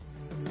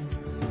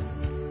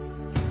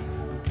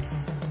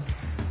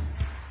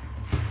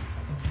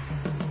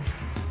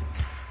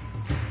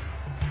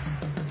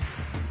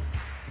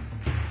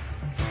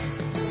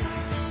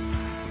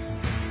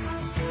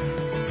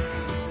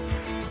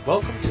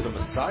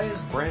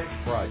Messiah's Branch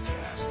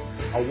broadcast,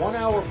 a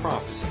one-hour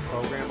prophecy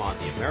program on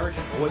the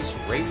American Voice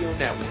Radio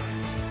Network,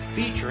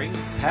 featuring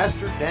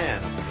Pastor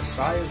Dan of the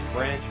Messiah's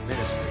Branch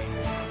Ministry.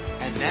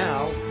 And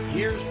now,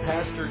 here's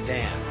Pastor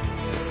Dan.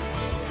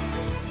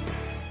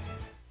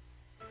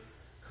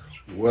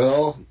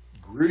 Well,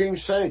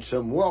 greetings, saints,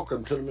 and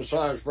welcome to the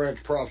Messiah's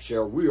Branch Prophecy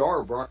Hour. We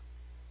are brought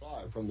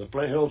live from the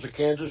Flint Hills of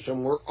Kansas,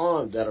 and we're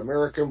on that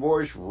American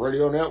Voice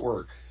Radio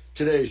Network.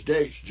 Today's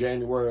date's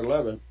January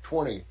 11th,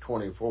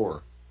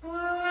 2024.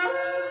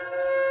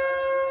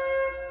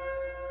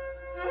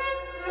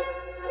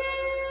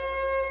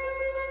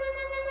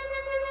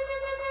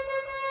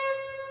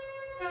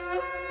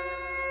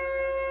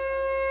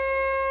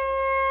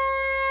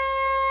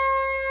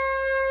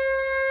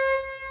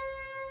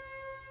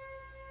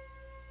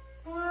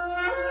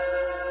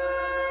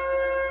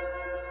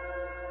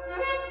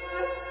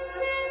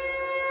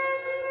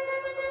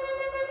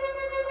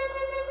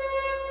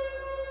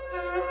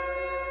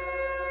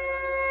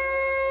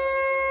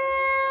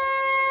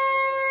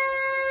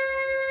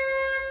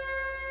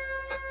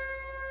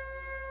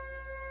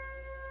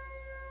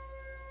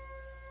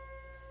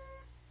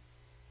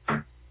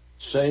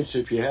 Saints,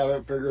 if you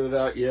haven't figured it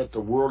out yet,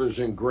 the world is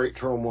in great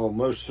turmoil.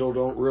 Most still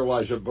don't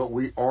realize it, but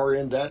we are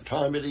in that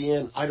time of the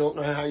end. I don't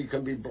know how you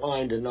can be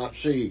blind and not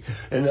see,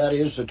 and that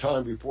is the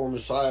time before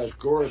Messiah's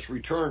glorious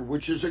return,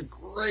 which is a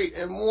great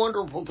and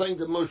wonderful thing,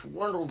 the most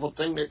wonderful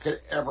thing that could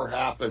ever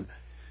happen.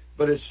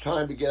 But it's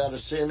time to get out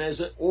of sin, as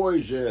it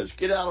always is.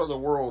 Get out of the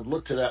world.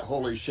 Look to that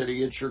holy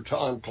city. It's your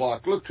time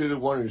clock. Look to the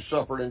one who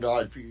suffered and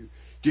died for you.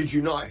 Did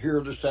you not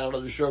hear the sound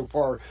of the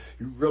shofar?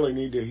 You really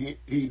need to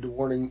heed the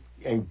warning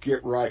and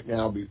get right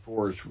now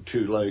before it's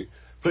too late.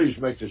 Please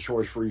make the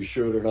choice for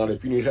Yeshua tonight.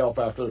 If you need help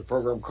after the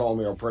program, call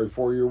me. I'll pray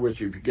for you or with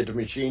you. If you get the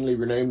machine, leave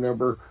your name,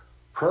 number,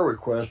 prayer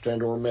request,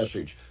 and or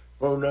message.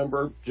 Phone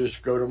number,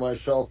 just go to my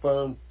cell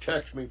phone.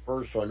 Text me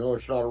first so I know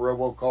it's not a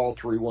robocall,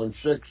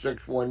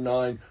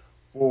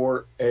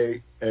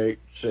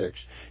 316-619-4886.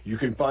 You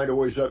can find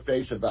always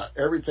updates about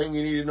everything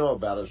you need to know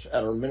about us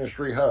at our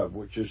ministry hub,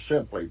 which is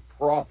simply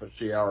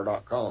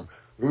prophecyhour.com.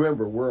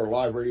 Remember, we're a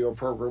live radio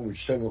program. We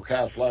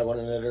simulcast live on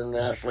the net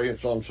internationally.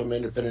 It's on some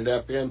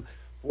independent FM,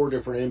 4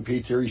 different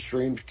MP3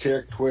 streams,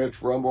 Kick, Twitch,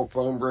 Rumble,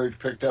 PhoneBridge,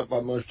 picked up by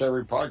most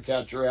every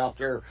podcatcher out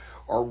there.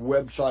 Our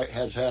website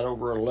has had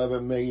over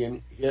 11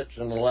 million hits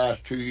in the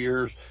last 2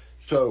 years.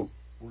 So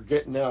we're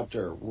getting out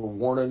there. We're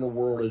warning the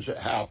world as it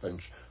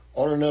happens.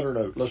 On another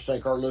note, let's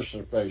thank our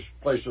listener base.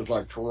 Places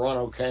like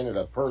Toronto,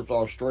 Canada, Perth,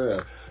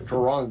 Australia,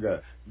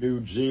 Taronga,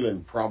 New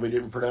Zealand, probably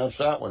didn't pronounce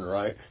that one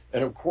right,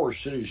 and of course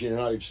cities in the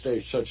United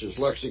States such as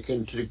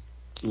Lexington,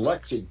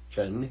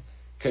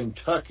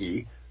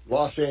 Kentucky,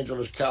 Los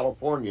Angeles,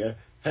 California,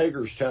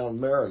 Hagerstown,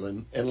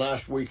 Maryland, and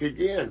last week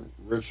again,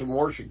 Richmond,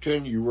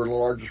 Washington. You were the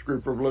largest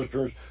group of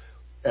listeners,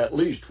 at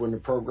least when the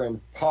program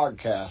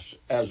podcasts,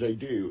 as they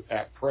do,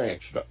 at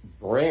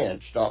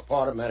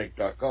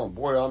branch.podomatic.com.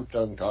 Boy, I'm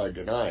tongue-tied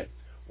tonight.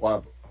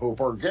 Well, I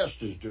hope our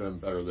guest is doing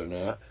better than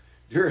that.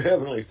 Dear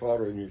Heavenly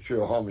Father, in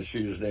Yeshua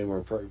HaMashiach's name I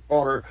pray.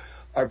 Father,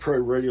 I pray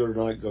radio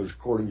tonight goes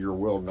according to your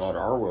will, not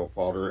our will,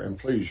 Father, and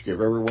please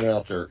give everyone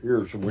out there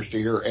ears from which to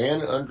hear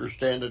and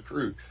understand the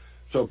truth.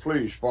 So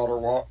please,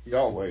 Father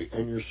Yahweh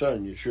and your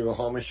Son, Yeshua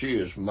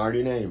HaMashiach's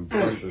mighty name,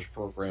 bless this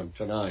program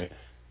tonight.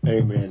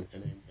 Amen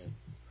and amen.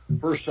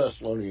 1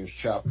 Thessalonians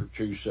chapter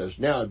 2 says,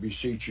 Now I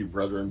beseech you,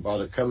 brethren, by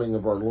the coming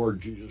of our Lord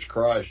Jesus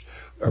Christ,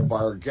 or by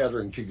our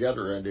gathering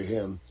together unto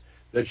him,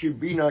 that you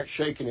be not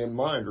shaken in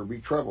mind or be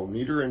troubled,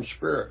 neither in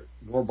spirit,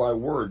 nor by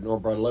word, nor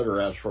by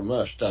letter as from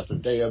us, that the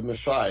day of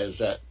Messiah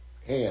is at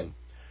hand.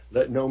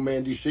 Let no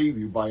man deceive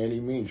you by any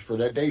means, for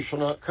that day shall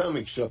not come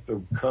except there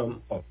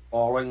come a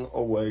falling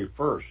away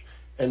first,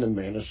 and the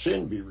man of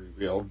sin be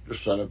revealed, the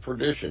son of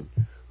perdition,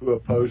 who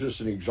opposes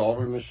and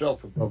exalted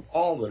himself above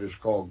all that is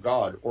called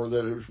God, or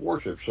that is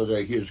worshipped, so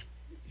that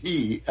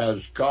he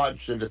as God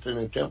sitteth in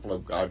the temple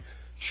of God,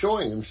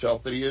 showing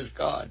himself that he is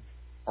God.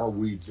 Are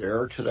we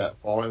there to that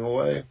falling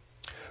away?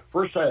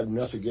 First, I have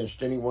nothing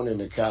against anyone in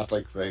the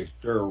Catholic faith.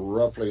 There are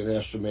roughly an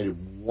estimated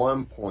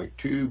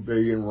 1.2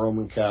 billion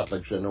Roman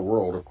Catholics in the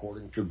world,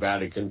 according to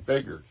Vatican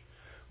figures.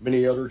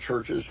 Many other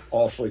churches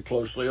also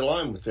closely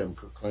align with them,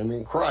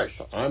 proclaiming Christ.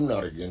 I'm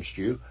not against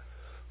you.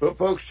 But,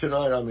 folks,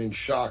 tonight I'm in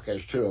shock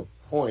as to a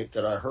point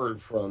that I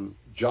heard from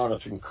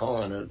Jonathan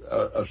Cahn,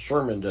 a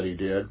sermon that he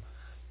did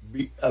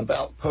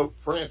about Pope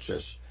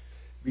Francis,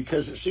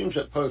 because it seems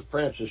that Pope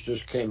Francis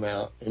just came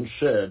out and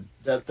said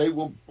that they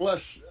will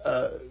bless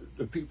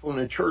the people in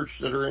the church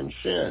that are in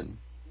sin.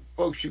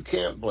 Folks, you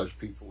can't bless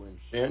people in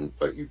sin,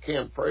 but you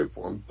can pray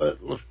for them.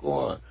 But let's go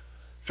on.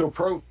 So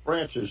Pope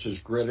Francis has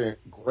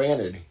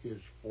granted his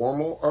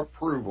formal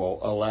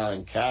approval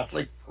allowing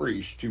Catholic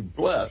priests to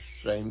bless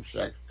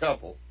same-sex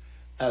couples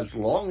as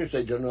long as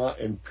they do not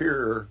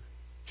appear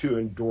to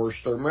endorse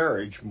their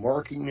marriage,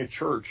 marking the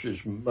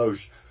church's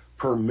most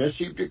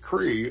permissive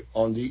decree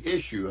on the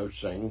issue of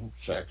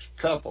same-sex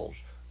couples.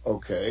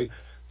 Okay,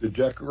 The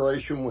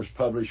declaration was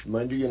published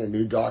Monday in a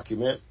new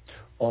document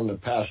on the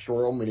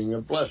pastoral meaning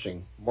of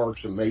blessing,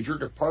 marks a major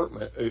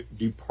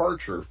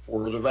departure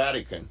for the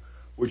Vatican,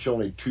 which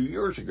only 2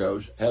 years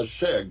ago has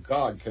said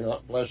God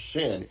cannot bless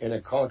sin in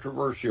a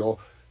controversial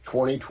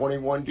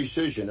 2021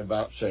 decision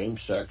about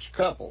same-sex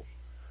couples.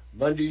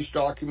 Monday's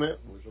document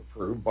was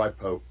approved by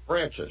Pope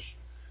Francis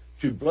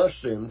to bless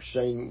them,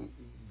 saying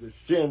the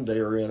sin they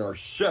are in are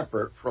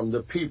separate from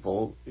the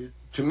people. It,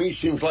 to me,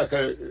 seems like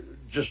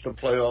just a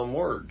play on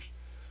words.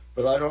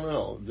 But I don't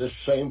know. This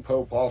same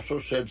Pope also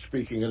said,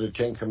 speaking of the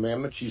Ten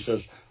Commandments, he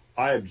says,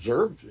 I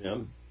observed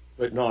them,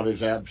 but not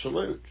as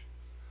absolute.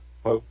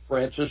 Pope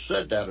Francis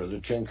said that of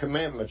the Ten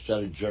Commandments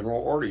at a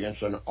general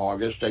audience on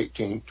August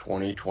 18,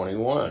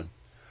 2021.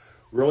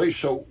 Really?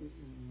 So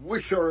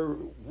which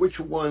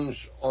ones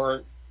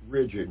aren't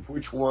rigid?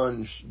 Which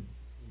ones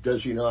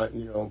does he not,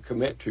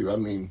 commit to? I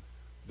mean,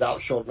 thou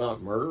shalt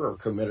not murder or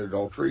commit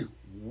adultery.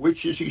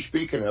 Which is he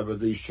speaking of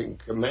these Ten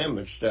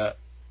Commandments that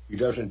he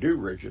doesn't do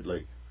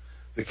rigidly?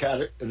 The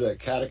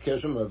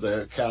Catechism of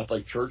the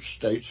Catholic Church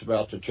states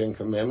about the Ten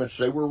Commandments,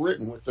 they were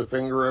written with the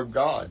finger of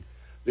God.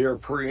 They are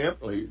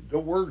preemptly the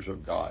words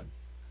of God.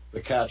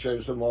 The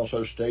Catechism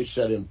also states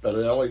that in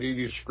fidelity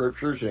to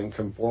Scriptures and in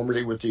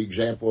conformity with the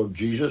example of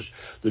Jesus,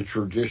 the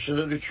tradition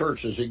of the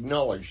Church has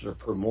acknowledged the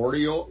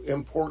primordial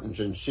importance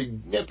and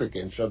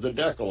significance of the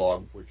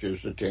Decalogue, which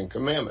is the Ten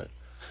Commandments.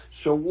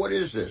 So what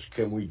is this?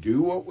 Can we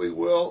do what we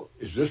will?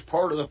 Is this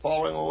part of the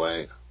falling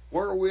away?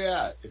 Where are we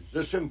at? Is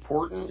this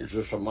important? Is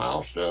this a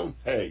milestone?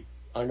 Hey,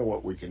 I know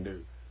what we can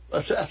do.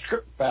 Let's ask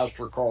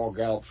Pastor Carl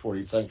Gallups what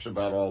he thinks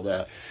about all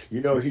that. He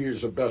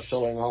is a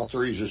best-selling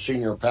author. He's a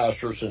senior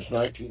pastor since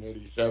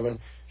 1987.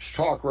 He's a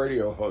talk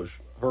radio host,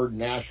 heard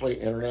nationally,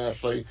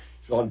 internationally.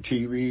 He's on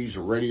TV. He's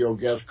a radio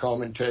guest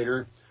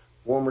commentator,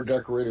 former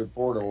decorated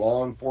Florida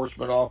law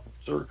enforcement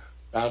officer,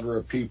 founder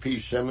of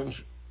P.P. Simmons,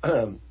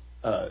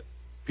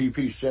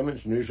 P.P.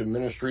 Simmons News and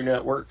Ministry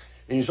Network.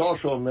 And he's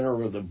also a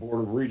member of the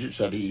Board of Regents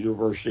at the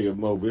University of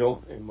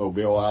Mobile in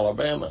Mobile,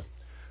 Alabama.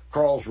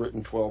 Carl's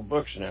written 12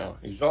 books now.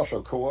 He's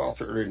also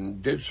co-authored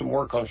and did some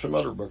work on some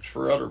other books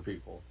for other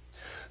people.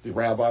 The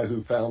Rabbi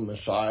Who Found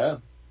Messiah,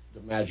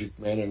 The Magic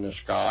Man in the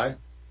Sky,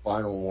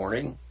 Final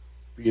Warning,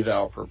 Be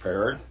Thou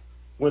Prepared,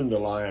 When the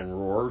Lion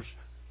Roars,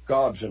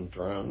 Gods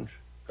Enthroned,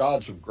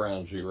 Gods of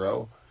Ground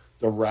Zero,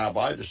 The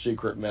Rabbi, The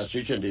Secret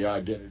Message and the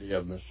Identity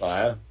of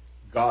Messiah,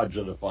 Gods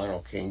of the Final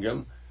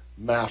Kingdom,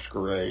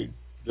 Masquerade,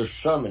 The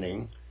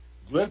Summoning,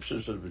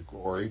 Glimpses of His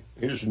Glory.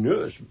 His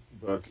newest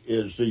book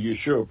is The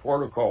Yeshua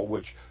Protocol,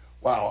 which,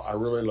 wow, I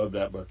really love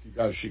that book. You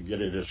guys should get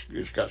it.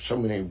 It's got so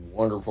many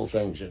wonderful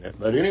things in it.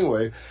 But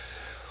anyway,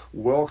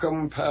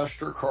 welcome,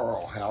 Pastor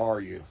Carl. How are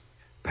you?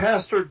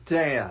 Pastor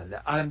Dan,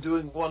 I'm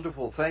doing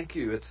wonderful. Thank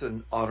you. It's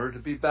an honor to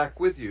be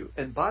back with you.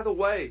 And by the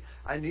way,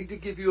 I need to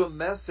give you a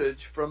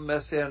message from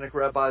Messianic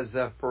Rabbi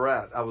Zev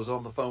Porat. I was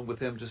on the phone with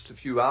him just a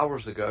few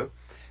hours ago,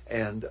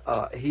 and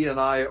he and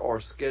I are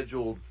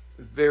scheduled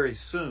very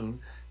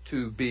soon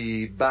to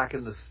be back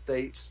in the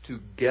States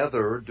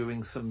together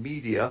doing some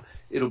media.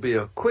 It'll be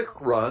a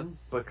quick run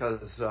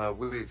because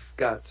we've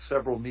got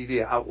several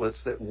media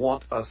outlets that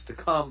want us to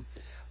come,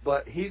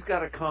 but he's got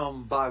to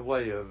come by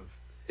way of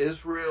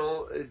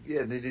Israel,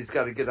 and then he's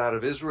got to get out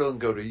of Israel and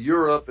go to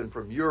Europe, and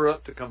from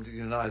Europe to come to the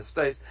United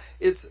States.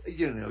 It's,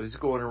 he's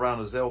going around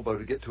his elbow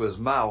to get to his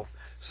mouth.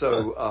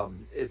 So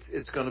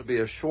it's going to be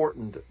a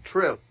shortened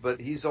trip,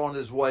 but he's on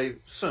his way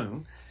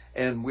soon,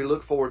 and we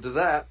look forward to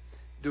that,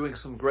 doing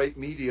some great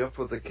media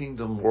for the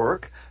kingdom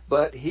work.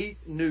 But he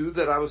knew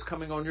that I was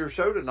coming on your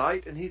show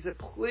tonight, and he said,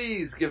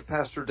 please give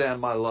Pastor Dan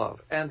my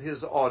love and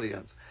his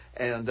audience.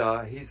 And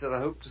he said, I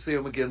hope to see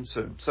him again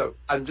soon. So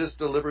I'm just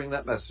delivering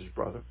that message,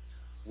 brother.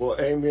 Well,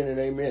 amen and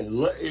amen.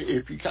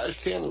 If you guys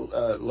can,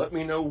 let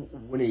me know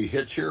when he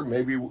hits here.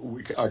 Maybe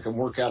I can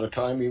work out a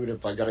time, even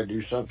if I got to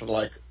do something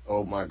like,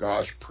 oh my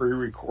gosh,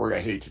 pre-record.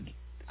 I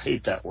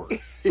hate that word.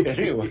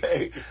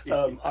 Anyway,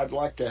 I'd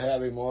like to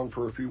have him on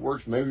for a few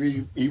words.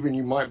 Maybe even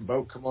you might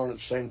both come on at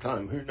the same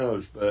time. Who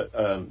knows? But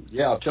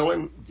yeah, tell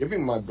him, give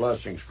him my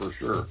blessings for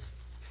sure.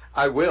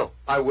 I will.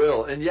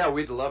 And yeah,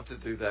 we'd love to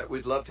do that.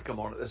 We'd love to come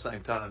on at the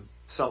same time.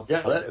 So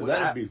yeah,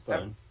 that'd be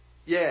fun.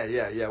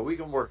 Yeah. We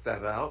can work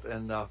that out.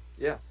 And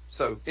yeah.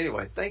 So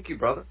anyway, thank you,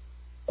 brother.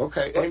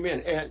 Okay,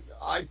 amen. And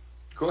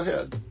go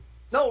ahead.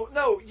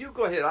 No, you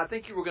go ahead. I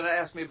think you were going to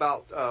ask me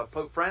about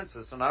Pope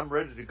Francis, and I'm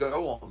ready to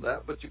go on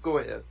that, but you go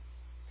ahead.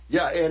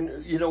 Yeah,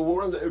 and,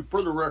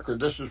 for the record,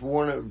 this is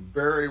one of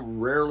very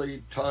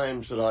rarely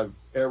times that I've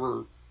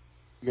ever,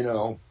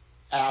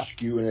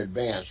 asked you in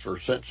advance or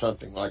sent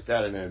something like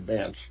that in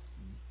advance.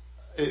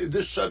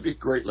 This subject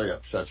greatly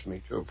upsets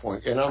me to a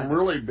point, and I've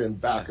really been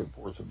back and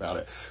forth about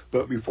it.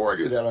 But before I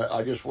do that,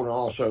 I just want to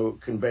also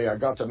convey, I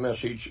got the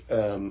message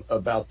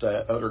about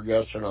the other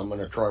guest, and I'm going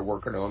to try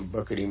working on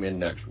booking him in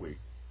next week.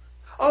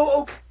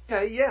 Oh,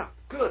 okay, yeah,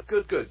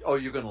 good. Oh,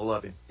 you're going to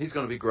love him. He's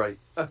going to be great.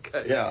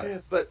 Okay. Yeah.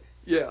 But,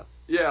 yeah,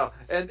 Yeah,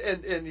 and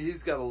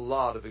he's got a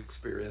lot of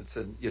experience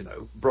in,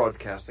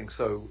 broadcasting,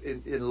 so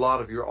in a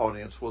lot of your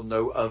audience will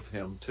know of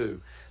him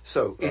too.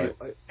 So Right.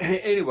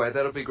 anyway,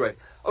 that'll be great.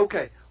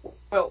 Okay,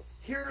 well,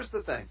 here's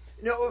the thing.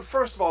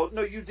 First of all,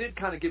 no, you did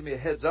kind of give me a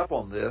heads up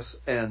on this,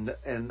 and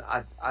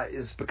I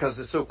it's because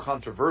it's so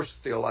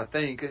controversial, I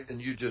think, and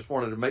you just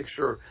wanted to make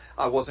sure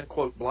I wasn't,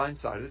 quote,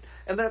 blindsided,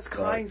 and that's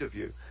kind of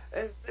you.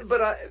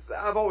 But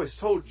I've always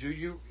told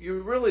you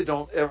really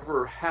don't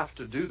ever have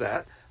to do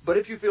that. But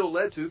if you feel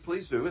led to,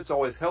 please do. It's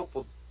always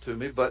helpful to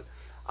me. But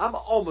I'm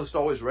almost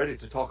always ready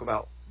to talk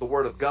about the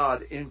Word of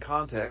God in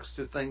context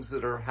to things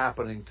that are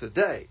happening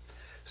today.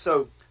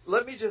 So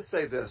let me just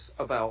say this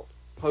about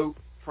Pope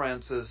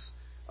Francis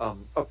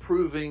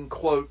approving,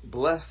 quote,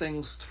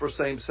 blessings for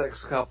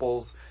same-sex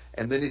couples.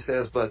 And then he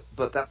says, but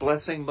that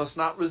blessing must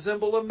not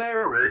resemble a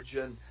marriage.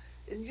 And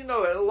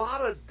a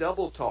lot of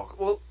double talk.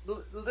 Well,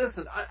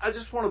 listen, I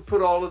just want to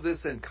put all of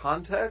this in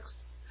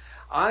context.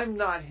 I'm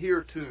not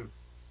here to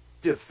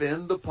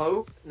defend the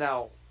Pope.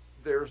 Now,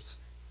 there's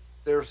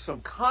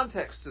some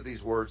context to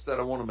these words that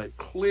I want to make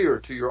clear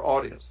to your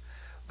audience.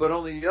 But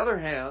on the other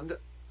hand,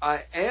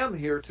 I am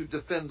here to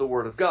defend the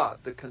Word of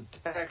God, the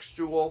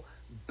contextual,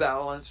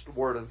 balanced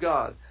Word of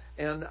God.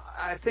 And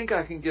I think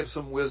I can give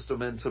some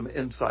wisdom and some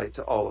insight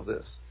to all of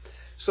this.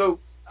 So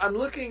I'm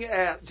looking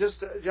at,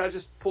 I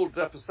just pulled it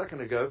up a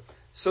second ago.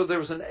 So there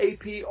was an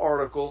AP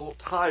article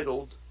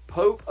titled,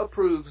 Pope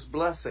Approves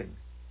Blessing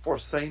for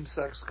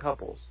Same-Sex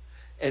Couples.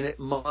 And it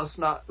must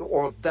not,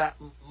 or that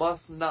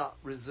must not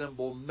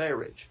resemble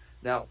marriage.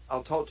 Now,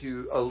 I'll talk to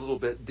you a little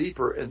bit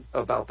deeper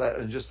about that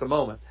in just a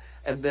moment.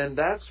 And then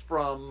that's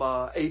from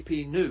AP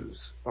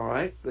News, all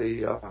right?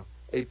 The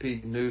AP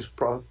News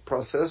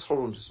process.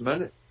 Hold on just a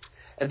minute.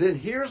 And then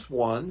here's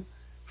one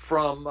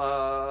from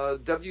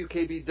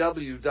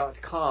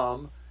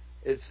WKBW.com.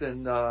 It's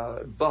in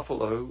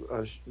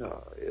Buffalo,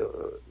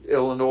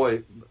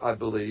 Illinois, I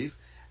believe.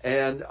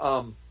 And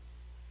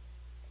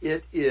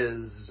it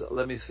is,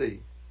 let me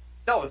see.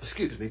 No,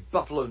 excuse me,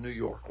 Buffalo, New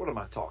York. What am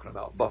I talking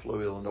about?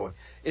 Buffalo, Illinois.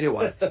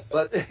 Anyway,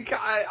 but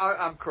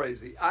I'm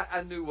crazy.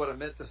 I knew what I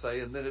meant to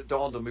say, and then it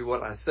dawned on me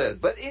what I said.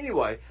 But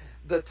anyway,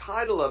 the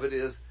title of it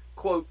is,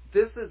 quote,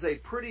 this is a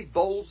pretty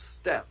bold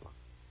step.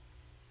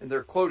 And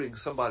they're quoting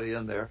somebody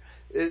in there.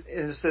 And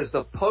it says,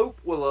 the Pope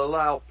will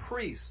allow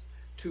priests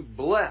to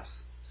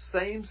bless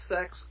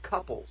same-sex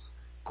couples.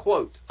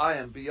 Quote, I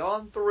am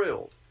beyond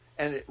thrilled,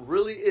 and it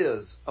really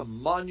is a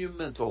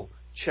monumental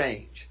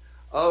change.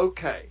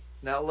 Okay.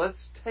 Now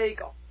let's take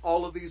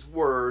all of these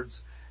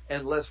words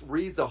and let's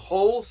read the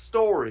whole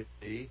story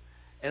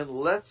and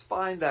let's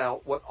find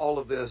out what all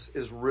of this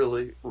is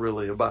really,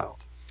 really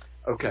about.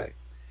 Okay.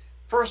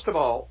 First of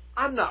all,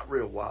 I'm not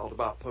real wild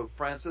about Pope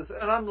Francis,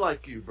 and I'm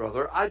like you,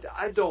 brother. I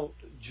don't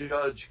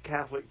judge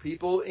Catholic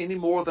people any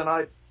more than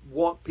I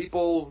want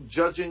people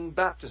judging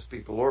Baptist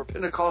people or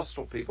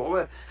Pentecostal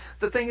people.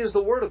 The thing is,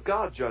 the Word of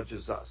God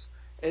judges us,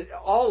 and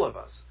all of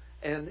us.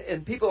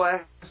 And people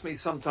ask me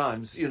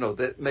sometimes,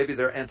 that maybe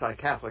they're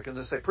anti-Catholic, and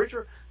they say,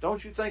 preacher,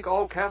 don't you think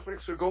all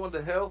Catholics are going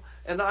to hell?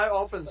 And I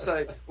often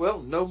say,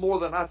 well, no more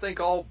than I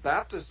think all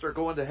Baptists are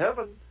going to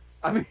heaven.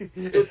 I mean,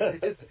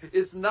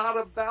 it's not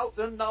about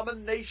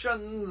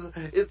denominations.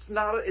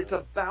 It's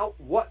about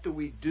what do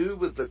we do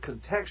with the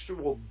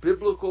contextual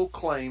biblical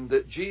claim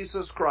that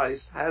Jesus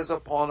Christ has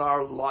upon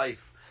our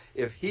life.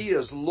 If He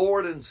is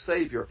Lord and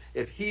Savior,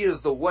 if He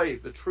is the way,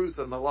 the truth,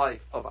 and the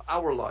life of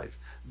our life,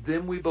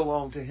 then we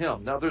belong to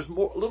Him. Now, there's a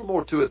little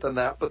more to it than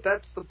that, but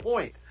that's the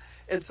point.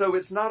 And so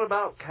it's not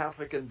about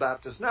Catholic and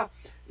Baptist. Now,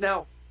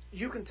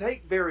 you can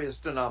take various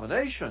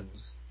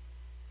denominations,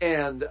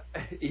 and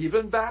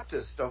even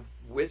Baptist, of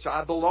which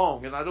I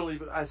belong, and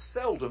I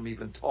seldom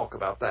even talk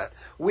about that.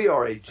 We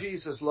are a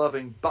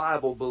Jesus-loving,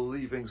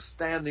 Bible-believing,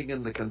 standing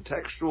in the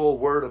contextual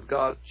Word of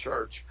God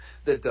church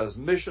that does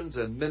missions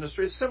and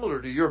ministry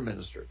similar to your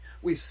ministry.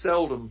 We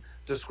seldom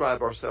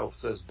describe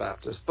ourselves as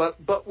Baptists,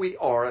 but we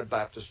are a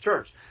Baptist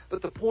church.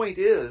 But the point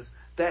is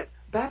that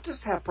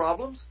Baptists have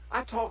problems.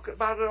 I talk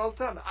about it all the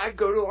time. I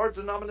go to our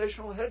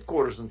denominational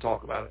headquarters and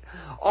talk about it.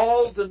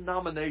 All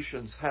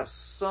denominations have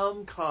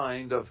some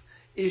kind of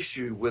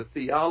issue with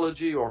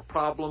theology or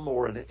problem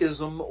or an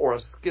ism or a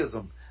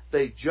schism.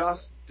 They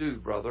just do,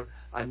 brother.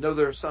 I know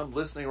there are some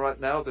listening right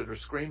now that are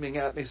screaming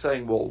at me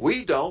saying, well,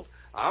 we don't.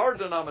 Our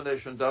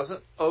denomination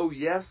doesn't. Oh,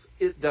 yes,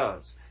 it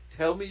does.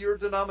 Tell me your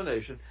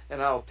denomination,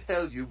 and I'll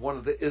tell you one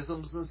of the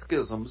isms and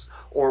schisms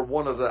or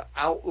one of the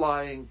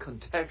outlying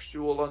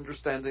contextual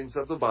understandings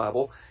of the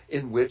Bible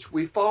in which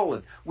we've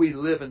fallen. We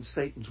live in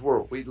Satan's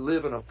world. We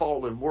live in a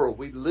fallen world.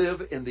 We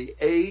live in the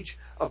age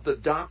of the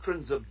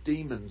doctrines of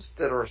demons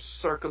that are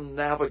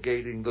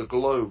circumnavigating the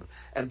globe,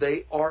 and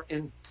they are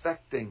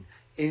infecting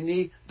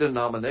any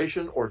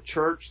denomination or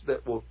church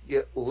that will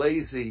get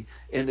lazy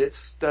in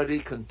its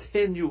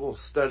continual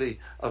study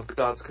of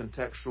God's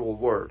contextual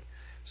word.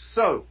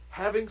 So,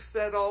 having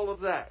said all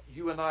of that,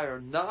 you and I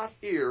are not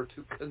here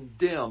to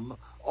condemn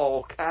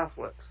all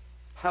Catholics.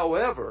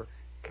 However,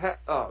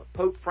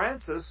 Pope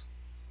Francis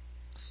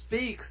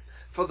speaks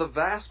for the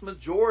vast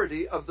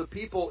majority of the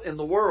people in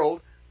the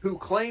world who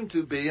claim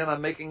to be, and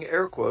I'm making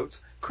air quotes,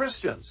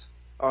 Christians.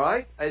 All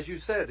right? As you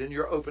said in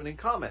your opening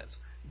comments,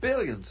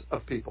 billions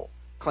of people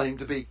claim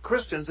to be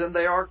Christians, and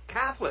they are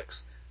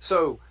Catholics.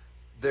 So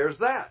there's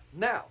that.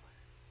 Now,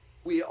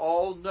 we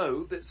all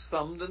know that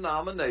some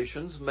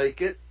denominations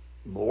make it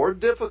more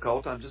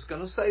difficult, I'm just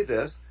going to say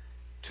this,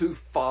 to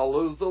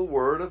follow the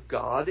Word of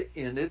God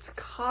in its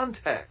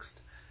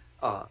context.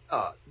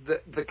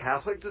 The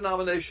Catholic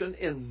denomination,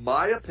 in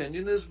my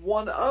opinion, is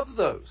one of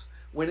those.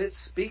 When it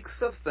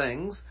speaks of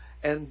things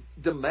and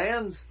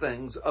demands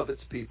things of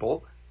its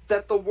people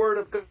that the Word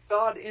of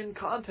God in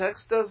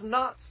context does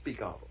not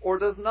speak of or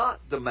does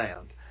not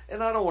demand.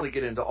 And I don't want to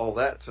get into all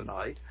that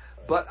tonight,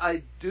 but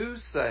I do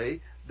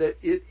say that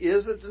it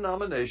is a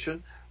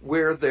denomination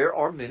where there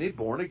are many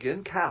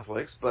born-again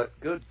Catholics, but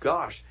good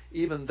gosh,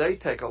 even they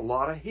take a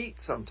lot of heat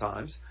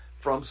sometimes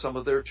from some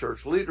of their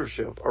church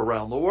leadership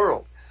around the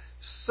world.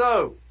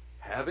 So,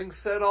 having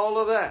said all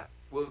of that,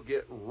 we'll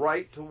get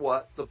right to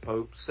what the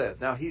Pope said.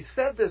 Now, he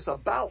said this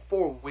about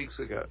 4 weeks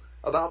ago,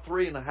 about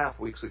 3.5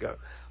 weeks ago,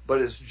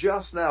 but it's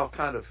just now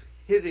kind of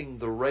hitting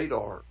the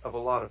radar of a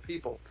lot of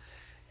people.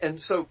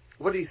 And so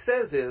what he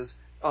says is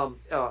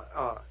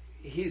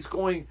he's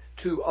going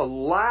to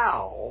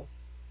allow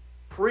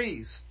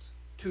priests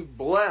to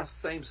bless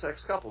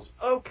same-sex couples.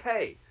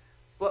 Okay,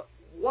 but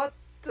what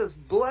does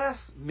bless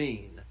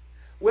mean?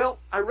 Well,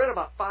 I read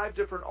about 5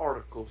 different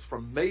articles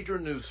from major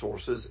news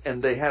sources,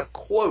 and they have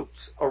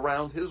quotes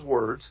around his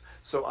words,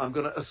 so I'm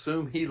going to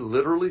assume he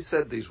literally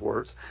said these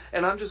words,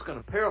 and I'm just going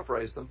to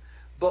paraphrase them.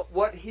 But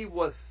what he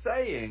was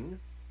saying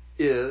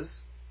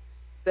is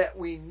that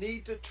we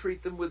need to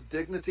treat them with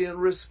dignity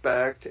and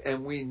respect,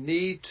 and we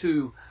need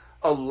to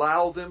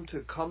allow them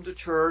to come to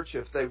church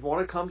if they want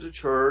to come to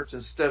church,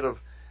 instead of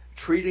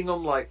treating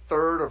them like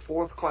 3rd or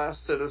 4th class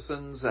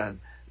citizens and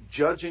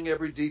judging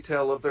every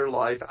detail of their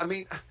life. I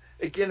mean,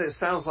 again, it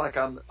sounds like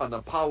I'm an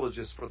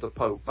apologist for the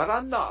Pope, but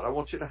I'm not. I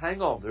want you to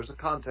hang on. There's a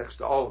context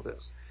to all of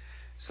this.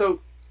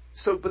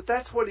 But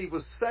that's what he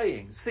was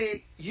saying.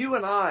 See, you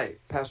and I,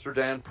 Pastor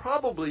Dan,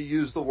 probably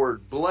use the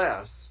word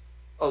bless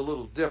a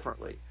little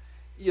differently.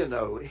 You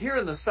know, here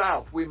in the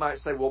South, we might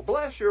say, well,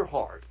 bless your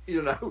heart,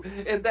 you know,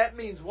 and that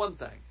means one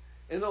thing.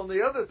 And on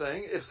the other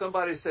thing, if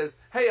somebody says,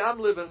 hey, I'm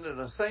living in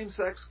a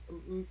same-sex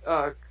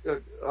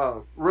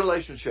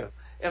relationship,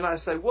 and I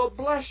say, well,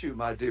 bless you,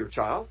 my dear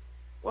child.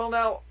 Well,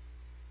 now,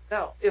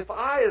 if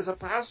I, as a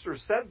pastor,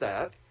 said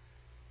that,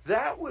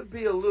 that would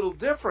be a little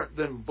different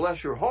than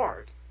bless your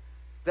heart.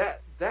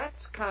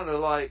 That's kind of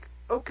like,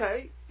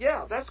 okay,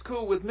 yeah, that's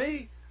cool with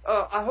me.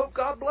 I hope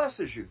God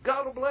blesses you.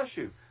 God will bless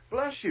you.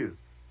 Bless you.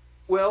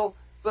 Well,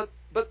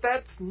 but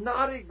that's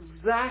not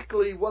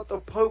exactly what the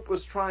Pope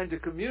was trying to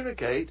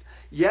communicate,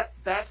 yet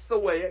that's the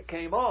way it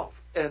came off.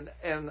 And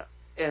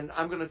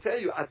I'm going to tell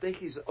you, I think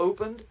he's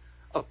opened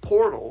a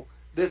portal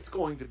that's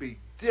going to be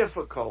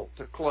difficult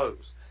to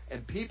close.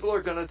 And people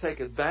are going to take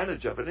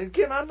advantage of it. And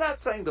again, I'm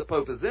not saying the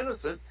Pope is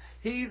innocent.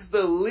 He's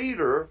the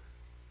leader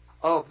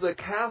of the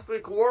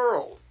Catholic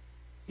world.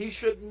 He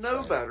should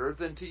know better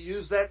than to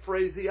use that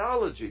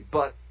phraseology.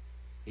 But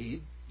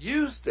he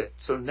used it.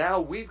 So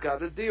now we've got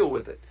to deal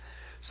with it.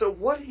 So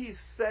what he's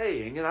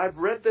saying, and I've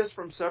read this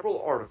from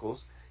several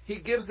articles, he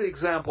gives the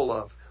example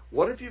of,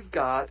 what if you've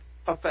got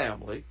a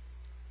family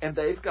and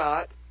they've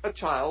got a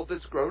child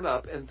that's grown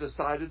up and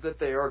decided that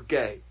they are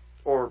gay,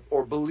 or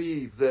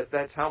believe that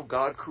that's how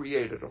God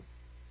created them.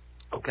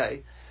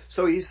 Okay?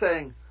 So he's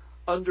saying,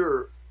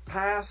 under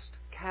past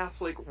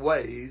Catholic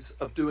ways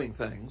of doing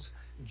things,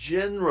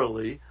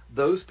 generally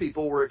those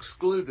people were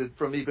excluded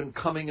from even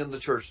coming in the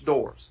church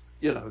doors.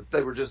 You know,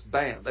 they were just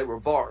banned. They were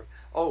barred.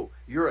 Oh,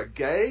 you're a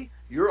gay?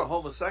 You're a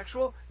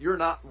homosexual? You're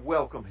not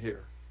welcome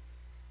here.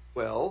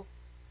 Well,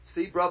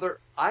 see, brother,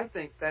 I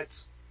think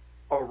that's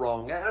a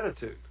wrong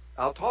attitude.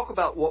 I'll talk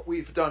about what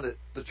we've done at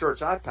the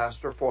church I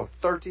pastor for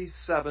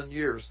 37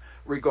 years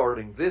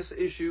regarding this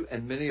issue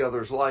and many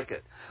others like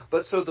it.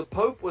 But so the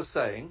Pope was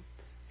saying,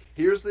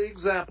 here's the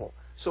example.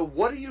 So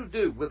what do you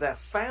do with that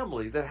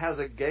family that has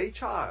a gay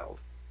child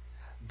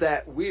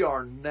that we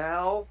are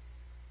now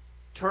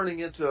turning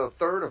into a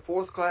 3rd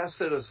or 4th class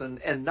citizen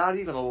and not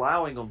even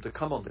allowing them to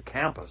come on the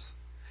campus?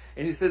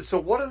 And he said, so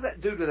what does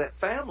that do to that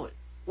family?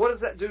 What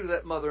does that do to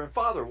that mother and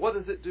father? What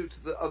does it do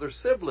to the other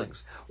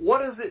siblings?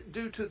 What does it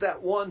do to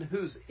that one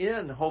who's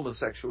in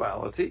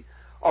homosexuality?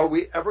 Are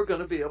we ever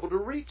going to be able to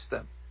reach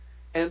them?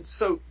 And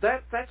so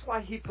that's why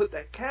he put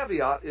that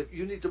caveat, if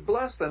you need to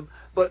bless them,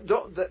 but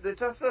that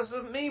just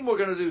doesn't mean we're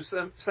going to do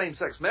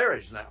same-sex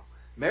marriage now.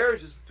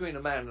 Marriage is between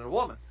a man and a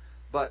woman.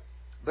 But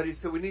he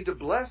said we need to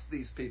bless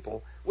these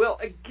people. Well,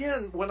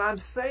 again, when I'm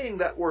saying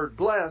that word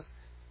bless,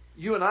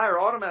 you and I are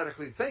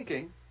automatically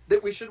thinking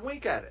that we should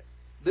wink at it,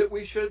 that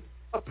we should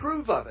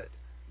approve of it,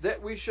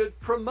 that we should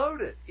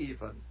promote it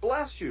even.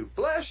 Bless you.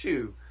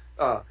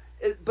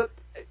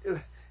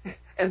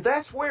 And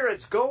that's where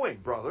it's going,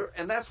 brother,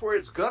 and that's where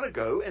it's going to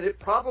go, and it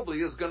probably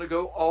is going to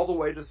go all the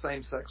way to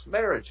same-sex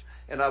marriage.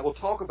 And I will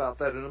talk about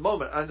that in a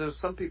moment. I know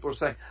some people are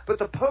saying, but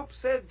the Pope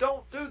said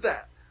don't do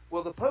that.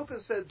 Well, the Pope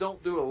has said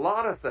don't do a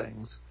lot of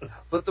things,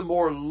 but the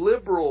more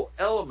liberal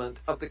element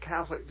of the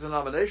Catholic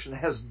denomination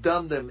has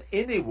done them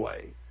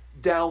anyway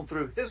down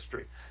through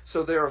history.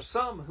 So there are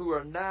some who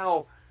are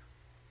now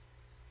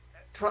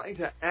trying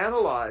to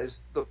analyze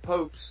the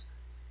Pope's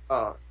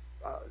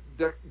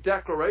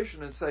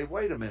declaration and say,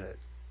 wait a minute,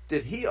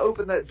 did he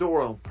open that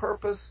door on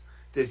purpose?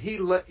 Did he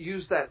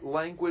use that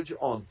language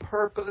on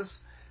purpose?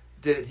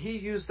 Did he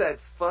use that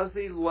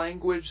fuzzy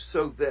language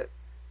so that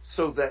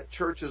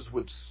churches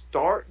would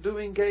start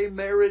doing gay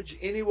marriage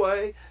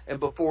anyway, and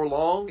before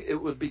long it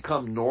would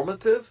become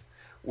normative?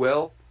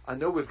 Well, I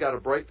know we've got a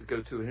break to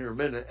go to here in a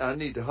minute. I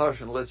need to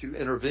hush and let you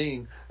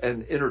intervene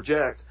and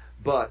interject,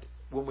 but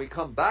when we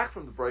come back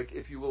from the break,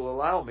 if you will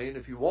allow me, and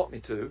if you want me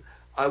to,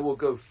 I will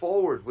go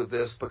forward with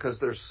this because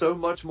there's so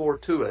much more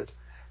to it.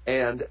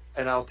 And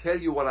I'll tell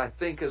you what I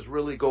think is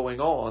really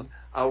going on.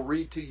 I'll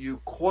read to you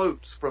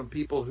quotes from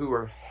people who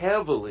are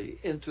heavily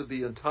into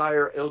the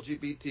entire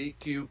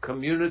LGBTQ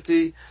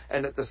community,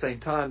 and at the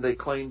same time they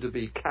claim to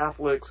be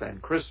Catholics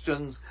and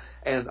Christians,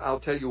 and I'll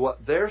tell you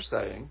what they're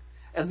saying.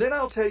 And then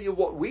I'll tell you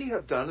what we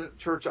have done at the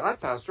church I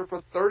pastor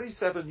for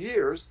 37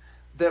 years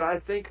that I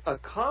think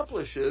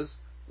accomplishes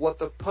what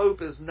the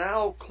Pope is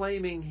now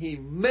claiming he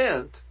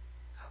meant,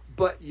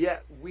 but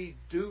yet we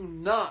do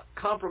not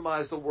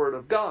compromise the Word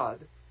of God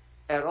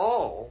at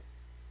all.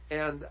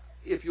 And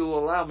if you'll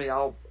allow me,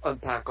 I'll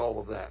unpack all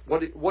of that. What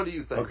do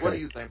you think? Okay. What do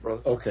you think,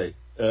 brother? Okay,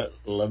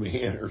 let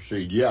me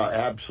intercede. Yeah,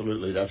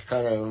 absolutely. That's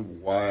kind of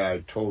why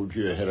I told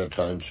you ahead of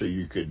time, so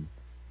you could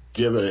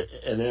give it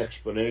an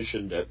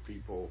explanation that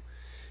people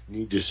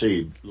need to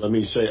see. Let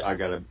me say, I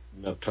got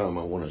enough time.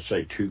 I want to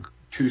say two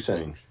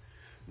things.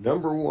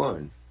 Number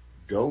one,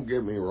 don't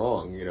get me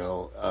wrong.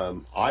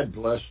 I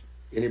bless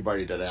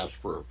anybody that asks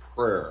for a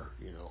prayer.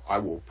 I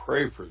will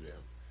pray for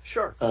them.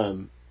 Sure.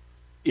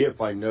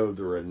 If I know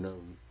they're a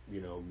known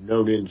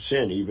in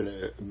sin, even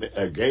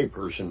a gay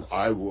person,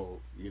 I will,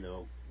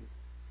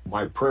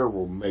 my prayer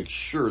will make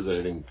sure that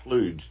it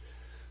includes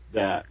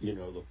that,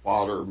 the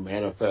Father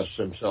manifests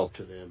himself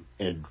to them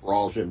and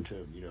draws them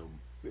to,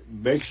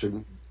 makes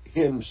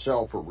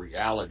himself a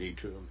reality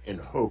to them in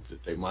hope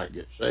that they might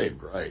get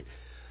saved, right?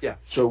 Yeah.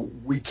 So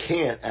we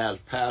can't, as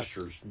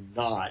pastors,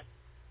 not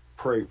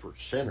pray for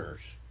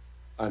sinners.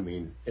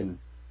 And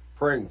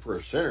praying for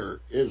a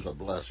sinner is a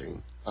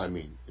blessing.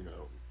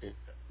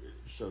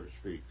 So to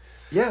speak.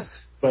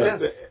 Yes.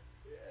 But yes.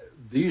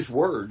 These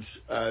words,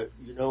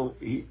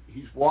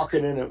 he's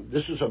walking in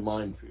this is a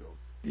minefield.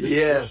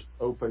 Yes. This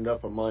opened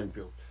up a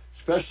minefield,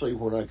 especially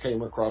when I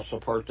came across the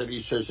part that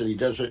he says that he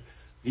doesn't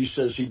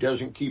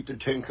keep the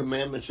Ten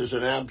Commandments as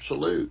an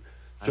absolute.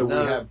 So we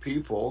have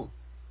people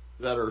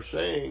that are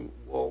saying,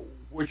 well,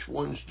 which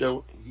ones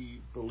don't he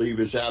believe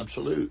is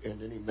absolute?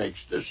 And then he makes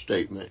this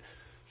statement.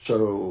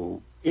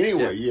 So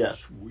anyway, yes,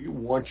 we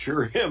want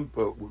your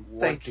input. We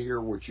want to hear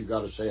what you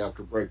got to say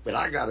after break, but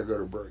I got to go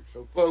to break.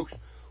 So, folks,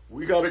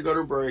 we got to go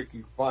to break.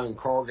 You can find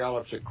Carl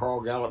Gallups at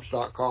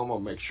carlgallups.com. I'll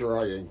make sure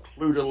I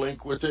include a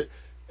link with it,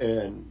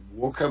 and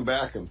we'll come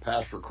back, and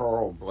Pastor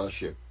Carl, bless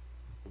you.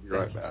 We'll be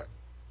right back.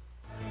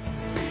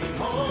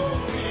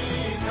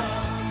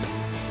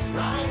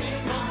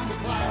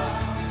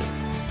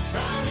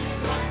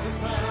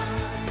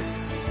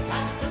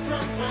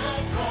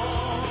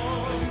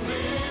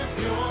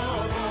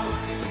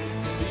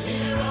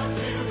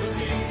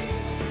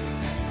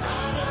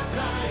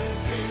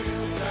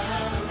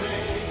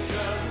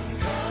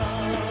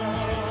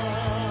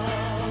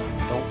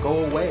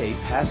 Go away.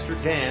 Pastor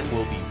Dan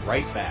will be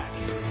right back.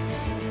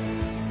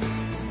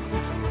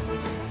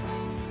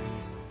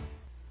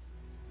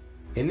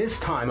 In this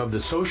time of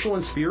the social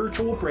and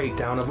spiritual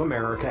breakdown of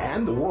America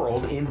and the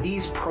world, in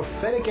these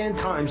prophetic end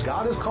times,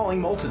 God is calling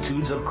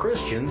multitudes of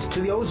Christians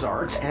to the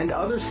Ozarks and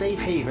other safe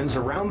havens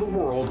around the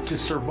world to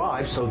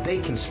survive so they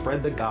can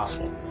spread the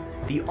gospel.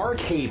 The Ark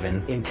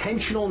Haven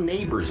Intentional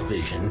Neighbors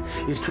vision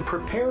is to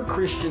prepare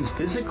Christians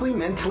physically,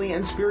 mentally,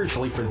 and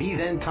spiritually for these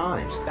end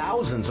times.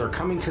 Thousands are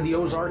coming to the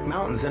Ozark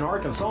Mountains in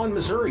Arkansas and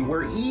Missouri,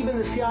 where even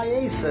the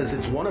CIA says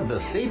it's one of the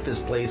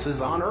safest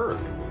places on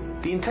earth.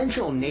 The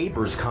Intentional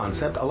Neighbors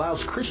concept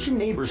allows Christian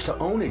neighbors to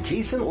own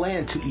adjacent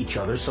land to each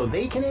other so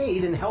they can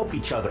aid and help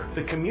each other.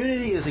 The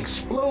community is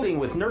exploding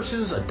with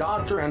nurses, a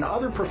doctor, and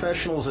other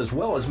professionals, as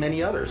well as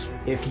many others.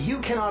 If you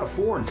cannot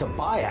afford to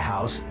buy a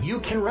house, you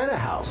can rent a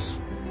house.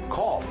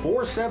 Call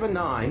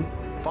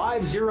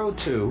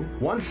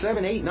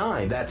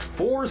 479-502-1789. That's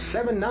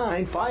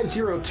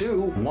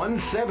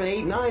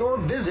 479-502-1789, or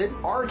visit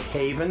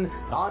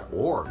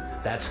arkhaven.org.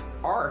 That's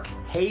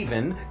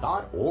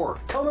arkhaven.org.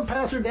 Tell them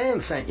Pastor Dan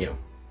sent you.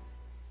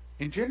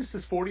 In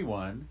Genesis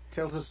 41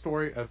 tells the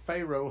story of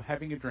Pharaoh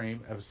having a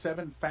dream of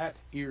 7 fat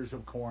ears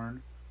of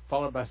corn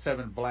followed by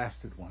 7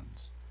 blasted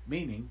ones,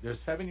 meaning there's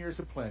 7 years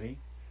of plenty,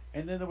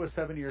 and then there was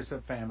 7 years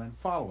of famine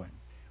following.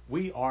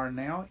 We are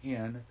now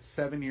in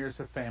 7 years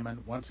of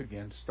famine once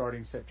again,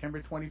 starting September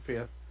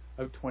 25th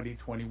of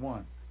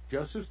 2021.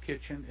 Joseph's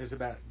Kitchen is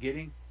about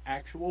getting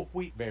actual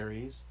wheat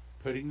berries,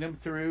 putting them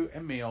through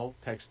a mill,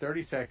 takes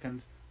 30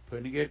 seconds,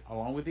 putting it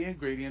along with the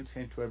ingredients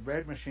into a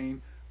bread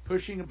machine,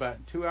 pushing a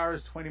button. 2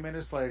 hours, 20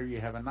 minutes later, you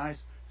have a nice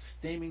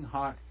steaming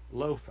hot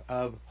loaf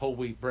of whole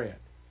wheat bread.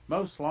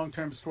 Most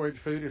long-term storage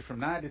food is from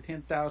 $9,000 to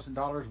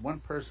 $10,000, one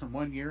person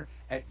 1 year.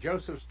 At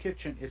Joseph's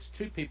Kitchen, it's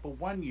 2 people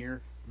 1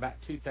 year,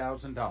 about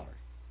 $2,000.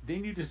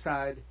 Then you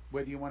decide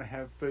whether you want to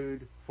have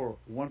food for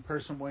 1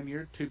 person 1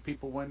 year, 2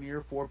 people 1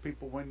 year, 4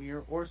 people 1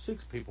 year, or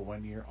 6 people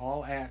 1 year,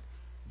 all at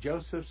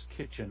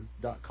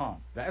josephskitchen.com.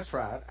 That's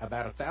right,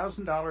 about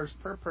 $1,000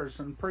 per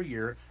person per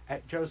year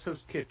at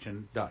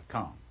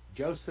josephskitchen.com.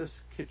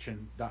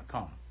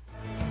 josephskitchen.com.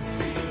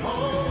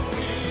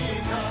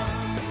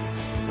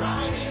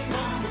 Riding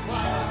on the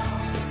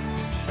clouds,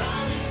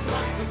 shining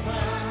like the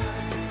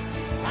stars,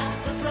 as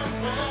the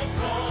trumpet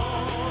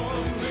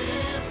calls,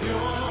 lift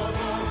your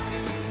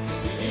voice,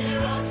 the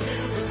hero to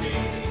the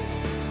knees,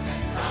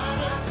 and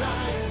out of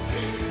Zion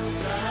to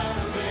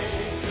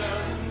salvation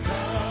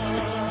come.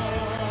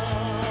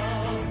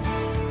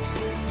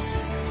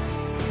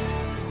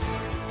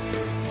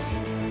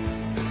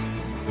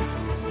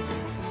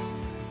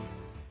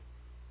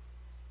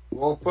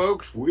 Well,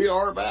 folks, we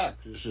are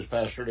back. This is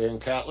Pastor Dan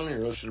Catlin.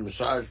 You're listening to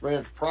Messiah's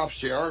Branch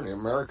Prophecy Hour on the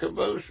American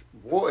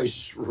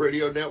Voice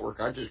Radio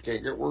Network. I just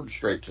can't get words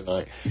straight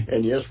tonight.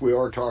 And yes, we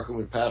are talking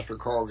with Pastor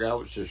Carl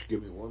Galvitz. Just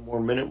give me 1 more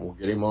minute and we'll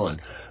get him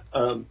on.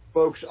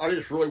 Folks, I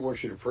just really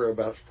want you to pray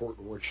about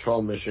supporting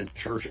Wichita Mission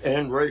Church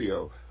and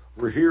radio.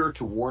 We're here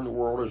to warn the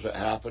world as it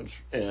happens,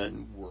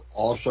 and we're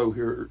also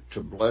here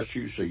to bless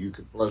you so you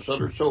can bless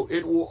others. So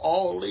it will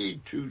all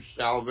lead to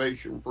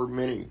salvation for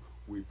many,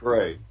 we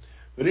pray.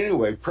 But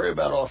anyway, pray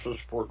about also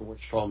supporting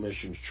Wichita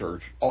Missions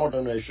Church. All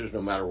donations,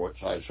 no matter what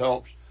size,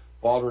 helps.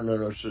 Father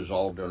notices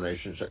all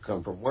donations that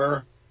come from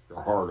where?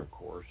 Your heart, of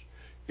course.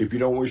 If you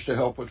don't wish to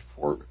help with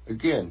support,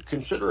 again,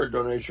 consider a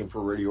donation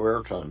for radio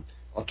airtime.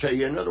 I'll tell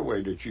you another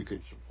way that you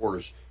can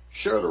support us.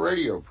 Share the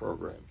radio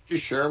programs.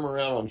 Just share them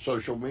around on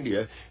social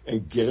media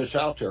and get us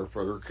out there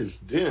further, because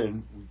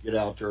then we get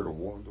out there to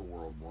warn the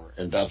world more,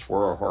 and that's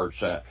where our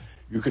heart's at.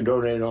 You can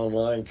donate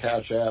online,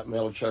 Cash App,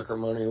 mail, check, or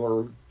money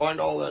order. Find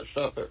all that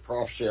stuff at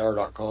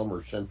prophecyhour.com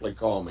or simply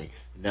call me.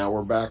 Now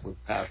we're back with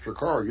Pastor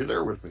Carl. You're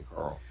there with me,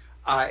 Carl.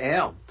 I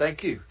am.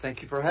 Thank you.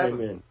 Thank you for having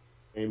me. Amen.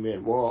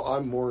 Amen. Well,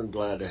 I'm more than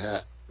glad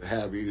to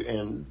have you.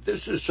 And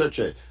this is such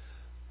a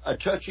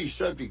touchy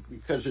subject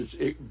because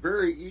it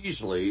very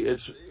easily,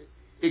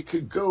 it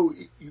could go,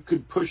 you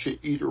could push it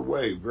either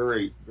way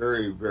very,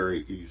 very,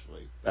 very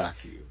easily. Back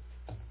to you.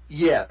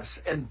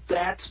 Yes, and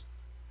that's,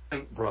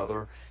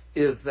 brother,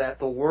 is that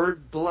the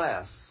word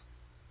bless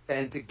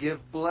and to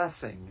give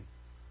blessing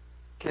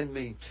can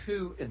mean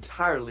 2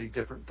 entirely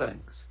different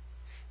things.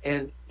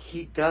 And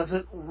he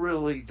doesn't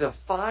really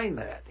define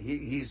that.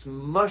 He's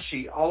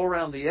mushy all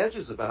around the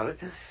edges about it,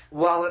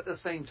 while at the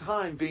same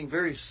time being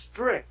very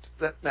strict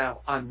that,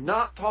 now, I'm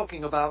not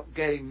talking about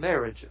gay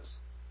marriages.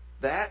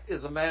 That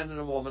is a man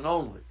and a woman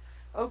only.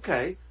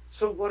 Okay,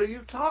 so what are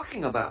you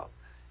talking about?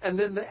 And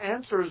then the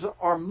answers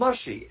are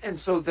mushy, and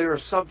so they're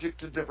subject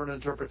to different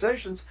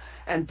interpretations,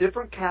 and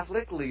different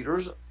Catholic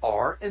leaders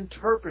are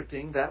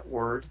interpreting that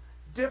word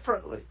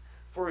differently.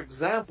 For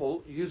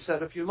example, you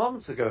said a few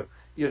moments ago,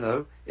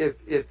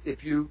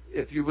 if you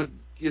would,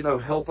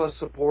 help us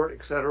support,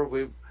 etc.,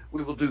 we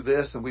will do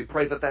this, and we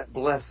pray that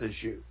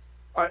blesses you.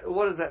 All right,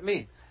 what does that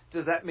mean?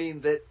 Does that mean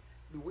that,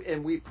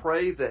 and we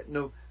pray that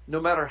no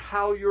matter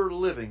how you're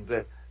living,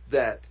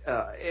 that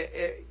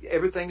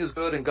everything is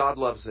good and God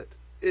loves it?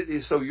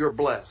 So you're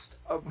blessed.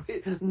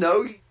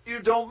 No, you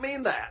don't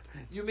mean that.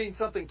 You mean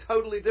something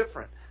totally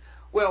different.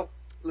 Well,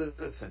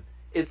 listen,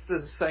 it's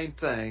the same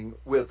thing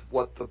with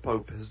what the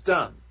Pope has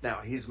done.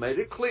 Now, he's made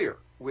it clear,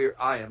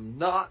 I am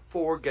not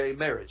for gay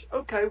marriage.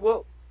 Okay,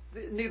 well,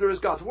 neither is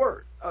God's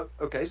word.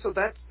 Okay, so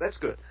that's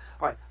good.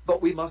 All right,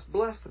 but we must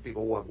bless the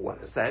people.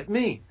 What does that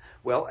mean?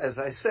 Well, as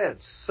I said,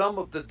 some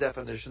of the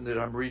definition that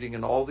I'm reading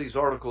in all these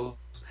articles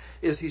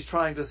is he's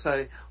trying to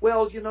say,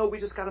 well, we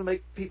just got to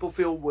make people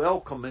feel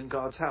welcome in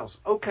God's house.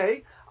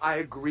 Okay, I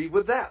agree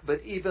with that,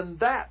 but even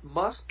that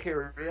must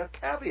carry a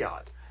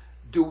caveat.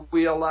 Do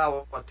we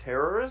allow a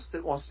terrorist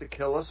that wants to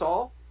kill us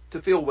all to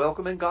feel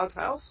welcome in God's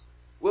house?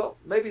 Well,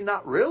 maybe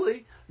not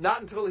really, not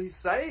until he's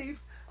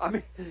saved. I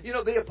mean,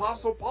 the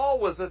Apostle Paul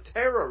was a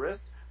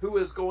terrorist who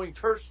was going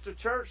church to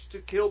church to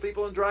kill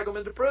people and drag them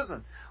into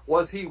prison.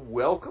 Was he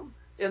welcome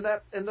in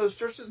those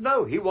churches?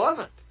 No, he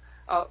wasn't.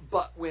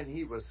 But when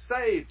he was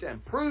saved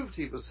and proved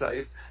he was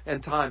saved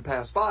and time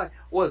passed by,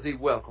 was he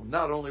welcome?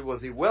 Not only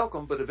was he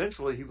welcome, but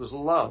eventually he was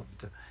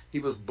loved. He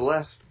was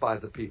blessed by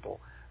the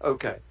people.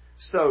 Okay,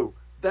 so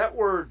that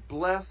word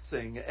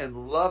blessing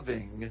and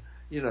loving,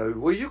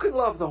 well, you can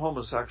love the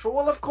homosexual.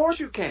 Well, of course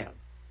you can.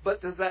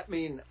 But does that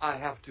mean I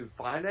have to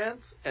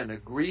finance and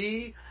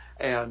agree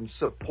and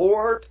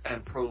support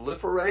and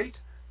proliferate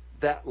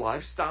that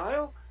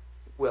lifestyle?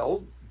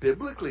 Well,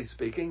 biblically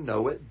speaking,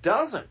 no, it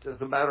doesn't.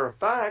 As a matter of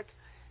fact,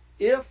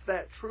 if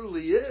that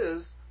truly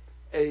is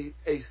a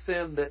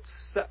sin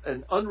that's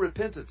an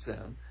unrepentant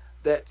sin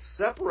that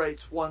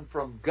separates one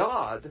from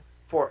God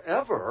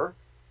forever,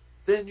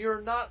 then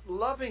you're not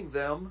loving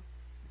them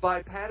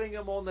by patting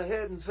him on the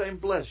head and saying,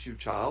 bless you,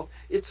 child.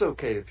 It's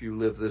okay if you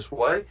live this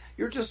way.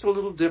 You're just a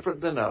little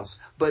different than us,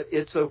 but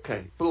it's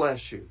okay.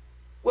 Bless you.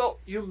 Well,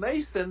 you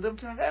may send them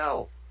to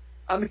hell.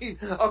 I mean,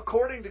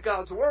 according to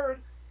God's word,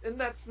 and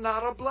that's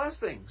not a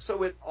blessing.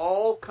 So it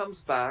all comes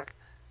back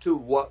to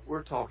what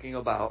we're talking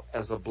about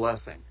as a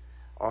blessing.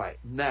 All right,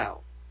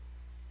 now,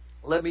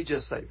 let me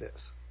just say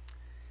this.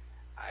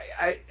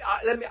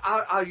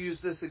 I'll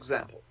use this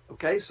example.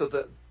 Okay, so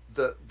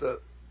the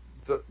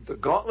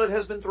gauntlet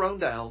has been thrown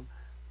down.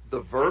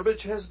 The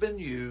verbiage has been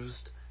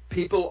used.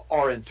 People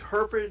are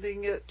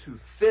interpreting it to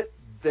fit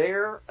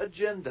their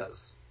agendas.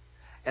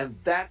 And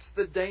that's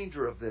the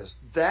danger of this.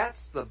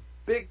 That's the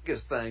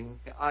biggest thing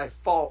I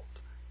fault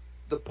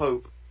the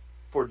Pope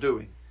for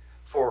doing.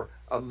 For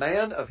a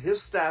man of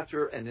his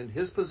stature and in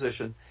his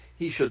position,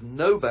 he should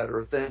know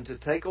better than to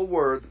take a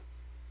word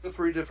with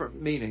 3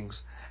 different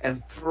meanings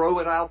and throw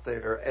it out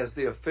there as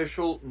the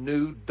official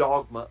new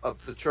dogma of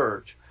the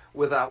church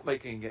without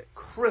making it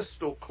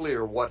crystal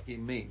clear what he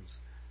means.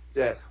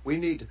 That we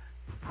need,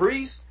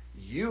 priest,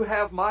 you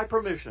have my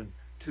permission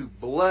to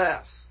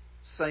bless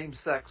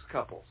same-sex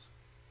couples.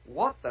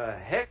 What the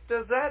heck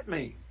does that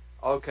mean?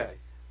 Okay,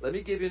 let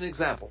me give you an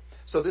example.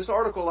 So this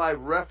article I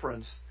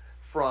referenced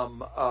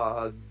from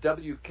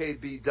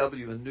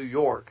WKBW in New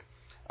York,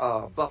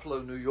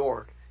 Buffalo, New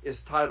York,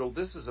 is titled,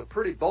 "This is a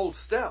pretty bold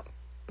step.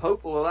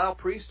 Pope will allow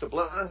priests to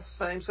bless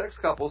same-sex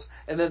couples,"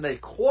 and then they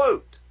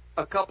quote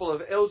a couple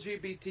of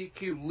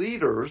LGBTQ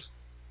leaders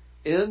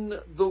in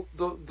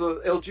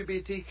the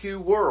LGBTQ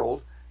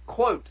world,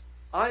 quote,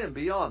 "I am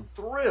beyond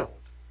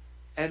thrilled,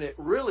 and it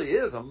really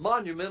is a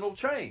monumental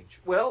change."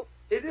 Well,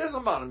 it is a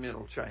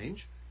monumental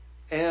change,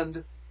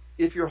 and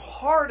if your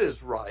heart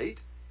is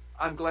right,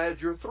 I'm glad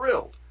you're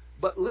thrilled.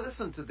 But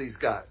listen to these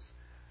guys,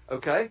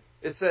 okay?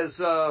 It says,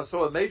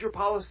 so a major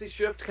policy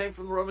shift came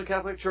from the Roman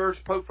Catholic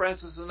Church. Pope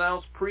Francis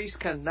announced priests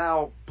can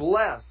now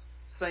bless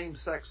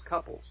same-sex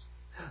couples.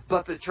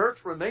 But the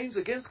church remains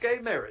against gay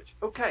marriage.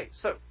 Okay,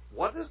 so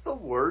what does the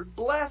word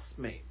bless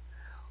mean?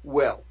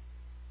 Well,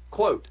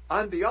 quote,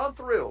 "I'm beyond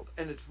thrilled,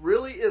 and it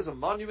really is a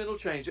monumental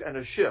change and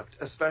a shift,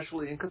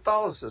 especially in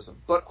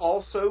Catholicism, but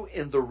also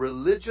in the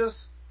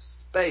religious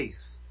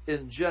space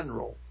in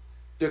general,"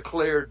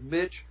 declared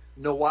Mitch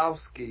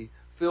Nowowski,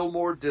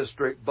 Fillmore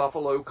District,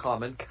 Buffalo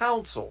Common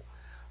Council.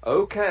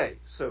 Okay,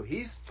 so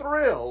he's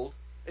thrilled,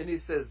 and he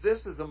says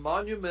this is a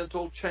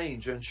monumental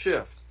change and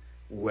shift.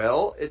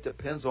 Well, it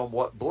depends on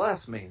what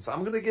bless means.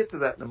 I'm going to get to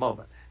that in a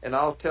moment, and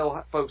I'll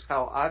tell folks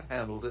how I've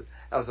handled it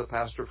as a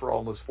pastor for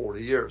almost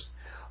 40 years.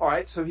 All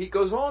right, so he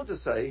goes on to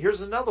say,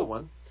 here's another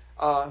one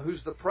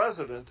who's the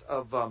president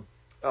of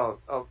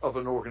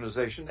an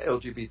organization,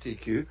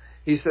 LGBTQ.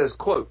 He says,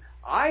 quote,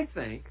 "I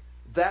think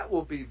that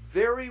will be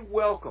very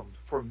welcomed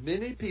for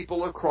many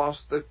people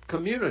across the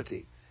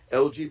community,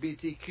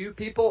 LGBTQ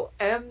people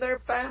and their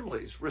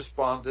families,"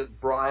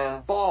 responded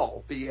Brian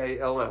Ball,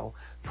 B-A-L-L,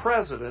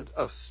 president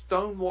of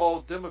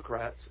Stonewall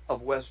Democrats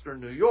of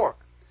Western New York.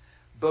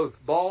 Both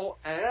Ball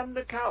and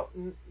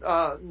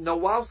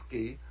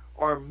Nowowski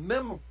are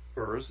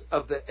members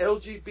of the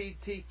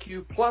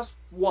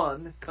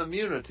LGBTQ+1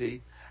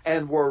 community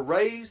and were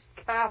raised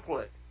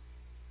Catholic.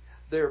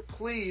 They're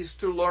pleased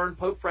to learn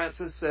Pope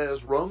Francis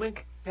says Roman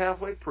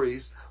Catholic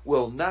priests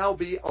will now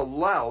be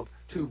allowed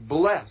to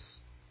bless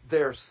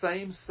their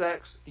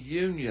same-sex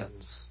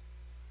unions.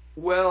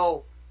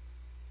 Well,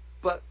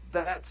 but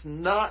that's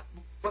not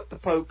what the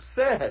Pope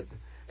said.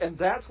 And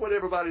that's what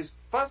everybody's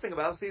fussing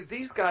about. See,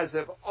 these guys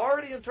have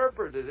already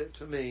interpreted it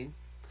to mean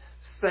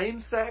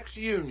same-sex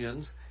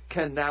unions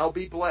can now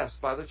be blessed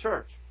by the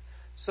church.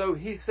 So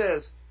he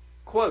says,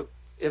 quote,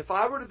 "If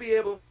I were to be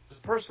able to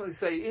personally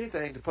say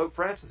anything to Pope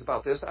Francis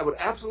about this, I would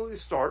absolutely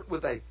start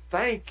with a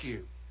thank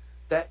you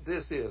that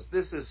this is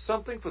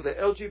something for the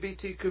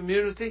LGBT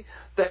community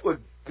that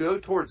would go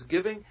towards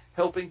giving,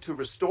 helping to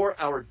restore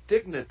our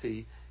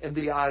dignity in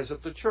the eyes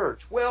of the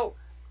church." Well,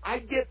 I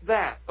get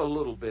that a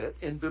little bit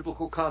in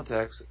biblical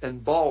context,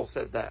 and Ball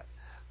said that.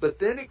 But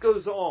then it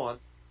goes on,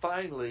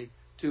 finally,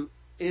 to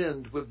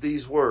end with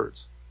these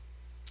words.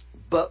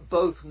 "But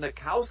both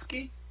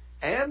Nowowski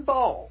and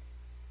Ball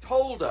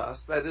told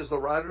us," that is the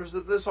writers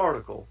of this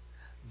article,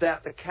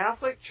 "that the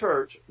Catholic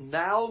Church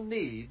now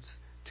needs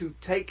to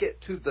take it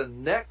to the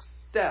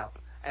next step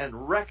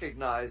and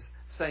recognize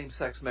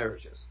same-sex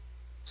marriages."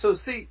 So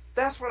see,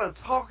 that's what I'm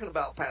talking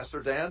about,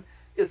 Pastor Dan.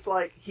 It's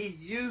like he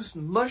used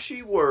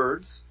mushy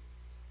words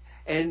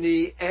and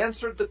he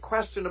answered the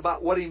question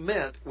about what he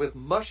meant with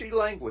mushy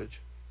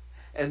language,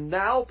 and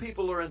now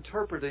people are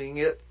interpreting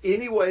it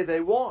any way they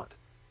want.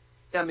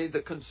 I mean,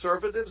 the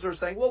conservatives are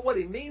saying, well, what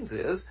he means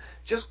is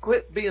just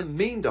quit being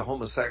mean to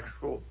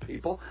homosexual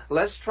people.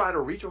 Let's try to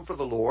reach them for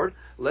the Lord.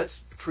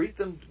 Let's treat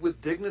them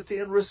with dignity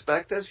and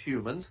respect as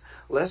humans.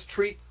 Let's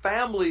treat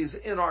families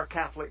in our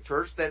Catholic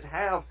Church that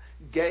have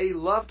gay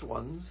loved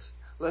ones.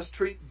 Let's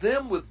treat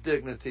them with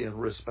dignity and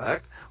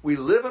respect. We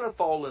live in a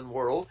fallen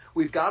world.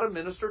 We've got to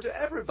minister to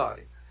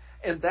everybody.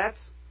 And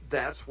that's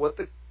what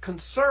the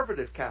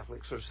conservative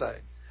Catholics are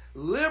saying.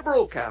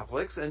 liberal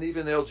Catholics and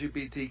even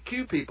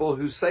LGBTQ people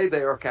who say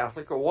they are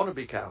Catholic or want to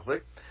be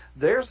Catholic,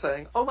 they're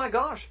saying, oh my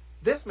gosh,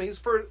 this means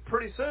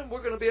pretty soon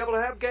we're going to be able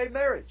to have gay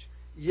marriage.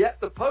 Yet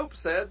the Pope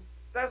said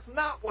that's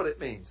not what it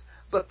means.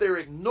 But they're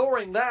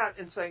ignoring that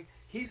and saying,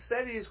 he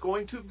said he's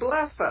going to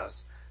bless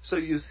us. So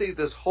you see,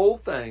 this whole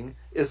thing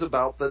is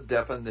about the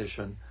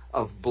definition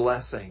of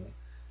blessing.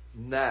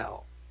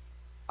 Now,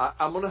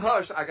 I'm going to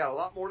hush. I got a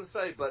lot more to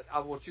say, but I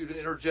want you to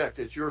interject.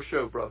 It's your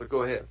show, brother.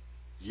 Go ahead.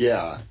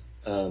 Yeah.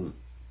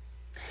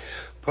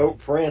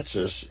 Pope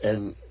Francis,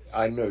 and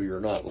I know you're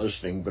not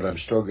listening, but I'm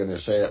still going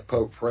to say it.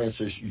 Pope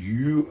Francis,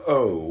 you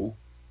owe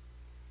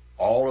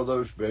all of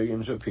those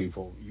billions of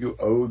people, you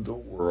owe the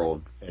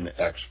world an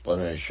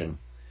explanation.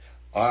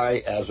 I,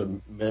 as a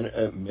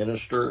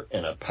minister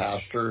and a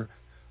pastor,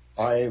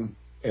 I am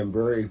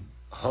very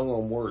hung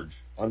on words.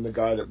 I'm the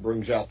guy that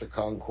brings out the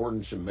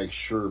concordance and makes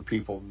sure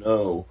people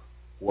know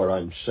what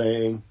I'm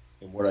saying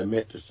and what I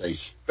meant to say,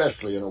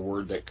 especially in a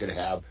word that could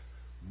have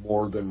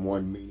more than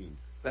one meaning.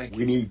 Thank you.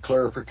 We need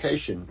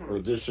clarification, or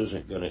this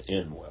isn't going to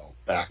end well.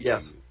 Back to you.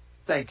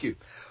 Thank you.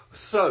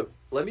 So,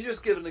 let me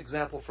just give an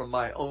example from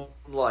my own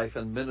life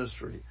and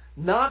ministry.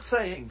 Not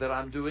saying that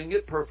I'm doing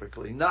it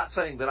perfectly, not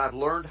saying that I've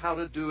learned how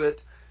to do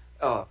it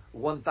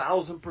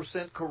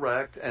 1,000%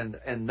 correct, and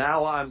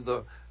now I'm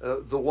the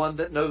one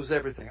that knows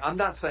everything. I'm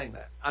not saying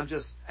that. I'm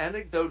just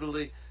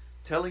anecdotally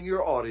telling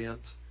your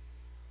audience,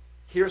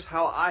 here's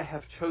how I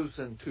have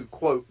chosen to,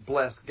 quote,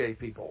 bless gay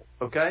people,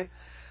 okay?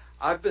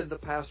 I've been the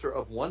pastor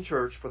of one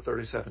church for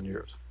 37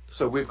 years.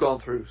 So we've gone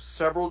through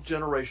several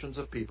generations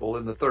of people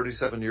in the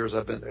 37 years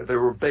I've been there. There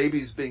were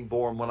babies being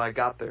born when I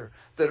got there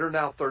that are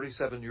now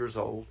 37 years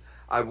old.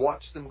 I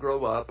watched them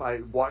grow up. I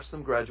watched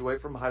them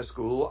graduate from high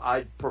school.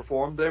 I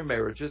performed their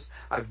marriages.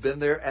 I've been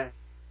there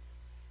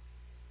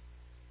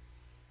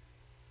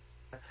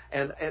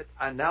and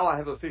now I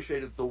have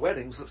officiated the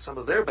weddings of some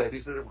of their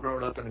babies that have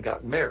grown up and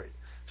gotten married.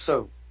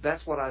 So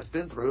that's what I've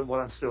been through and what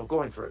I'm still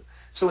going through.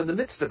 So in the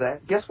midst of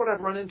that, guess what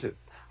I've run into?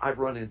 I've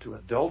run into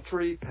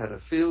adultery,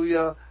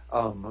 pedophilia,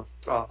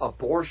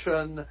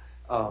 abortion.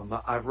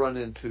 I've run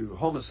into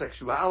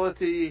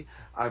homosexuality.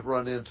 I've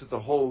run into the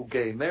whole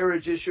gay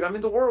marriage issue. I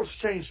mean, the world's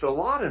changed a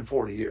lot in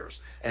 40 years,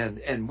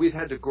 and we've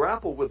had to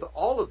grapple with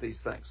all of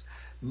these things.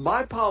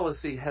 My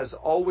policy has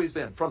always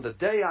been, from the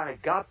day I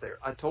got there,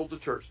 I told the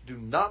church, do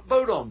not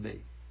vote on me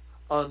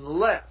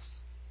unless,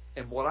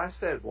 and what I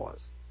said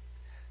was,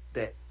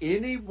 that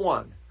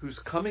anyone who's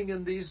coming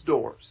in these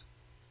doors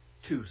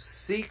to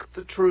seek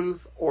the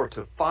truth or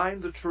to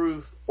find the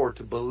truth or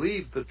to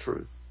believe the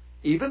truth,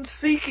 even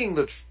seeking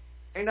the truth,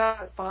 may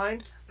not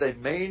find, they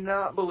may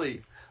not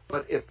believe,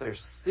 but if they're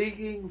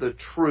seeking the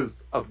truth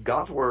of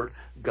God's Word,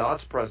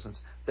 God's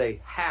presence,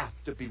 they have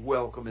to be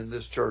welcome in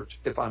this church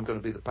if I'm going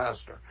to be the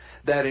pastor.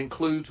 That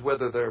includes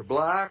whether they're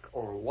black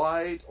or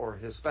white or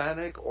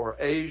Hispanic or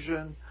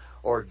Asian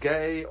or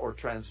gay or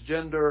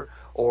transgender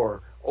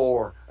or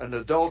an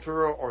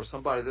adulterer or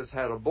somebody that's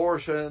had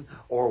abortion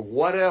or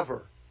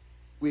whatever.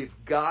 We've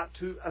got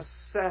to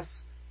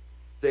assess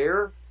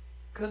their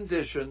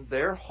condition,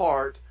 their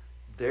heart,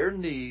 their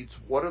needs.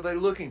 What are they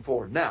looking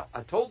for? Now,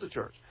 I told the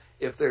church,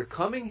 if they're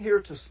coming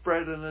here to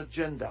spread an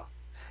agenda,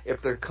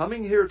 if they're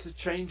coming here to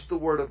change the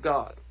Word of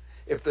God,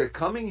 if they're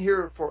coming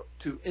here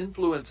to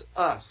influence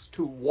us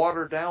to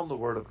water down the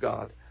Word of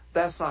God,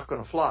 that's not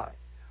going to fly.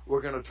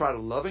 We're going to try to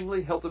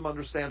lovingly help them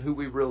understand who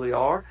we really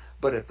are,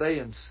 but if they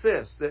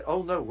insist that,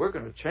 oh no, we're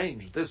going to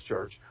change this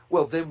church,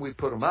 well, then we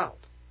put them out.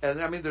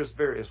 And I mean, there's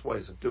various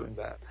ways of doing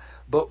that,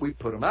 but we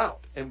put them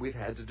out, and we've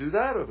had to do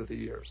that over the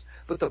years.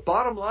 But the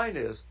bottom line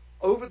is,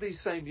 over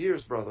these same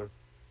years, brother,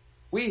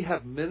 we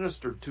have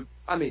ministered to,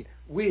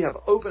 we have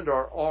opened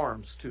our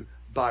arms to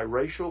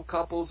biracial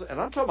couples, and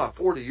I'm talking about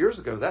 40 years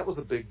ago. That was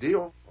a big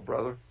deal,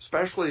 brother,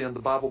 especially in the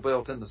Bible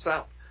Belt in the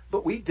South.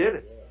 But we did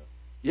it.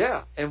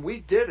 Yeah, and we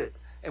did it.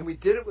 And we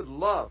did it with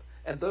love.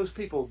 And those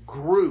people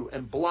grew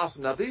and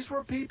blossomed. Now, these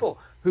were people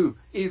who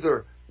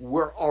either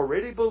were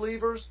already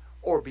believers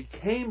or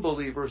became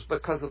believers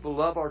because of the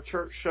love our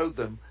church showed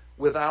them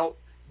without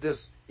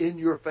this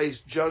in-your-face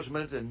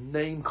judgment and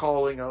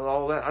name-calling and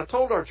all that. I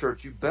told our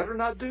church, you better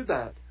not do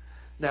that.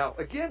 Now,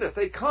 again, if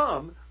they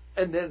come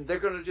and then they're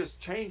going to just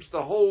change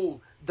the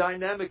whole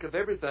dynamic of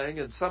everything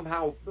and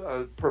somehow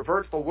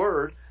pervert the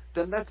word,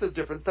 then that's a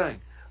different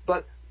thing.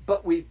 But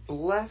we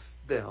bless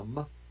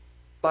them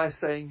by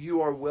saying,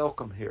 you are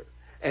welcome here,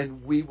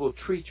 and we will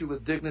treat you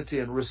with dignity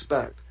and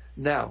respect.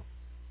 Now,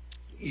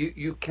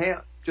 you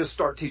can't just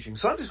start teaching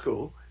Sunday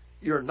school.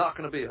 You're not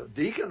going to be a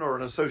deacon or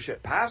an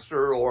associate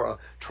pastor or a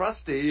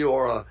trustee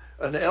or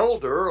an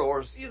elder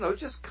or,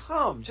 just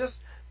come. Just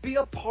be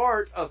a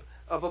part of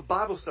a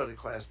Bible study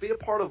class. Be a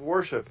part of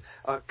worship.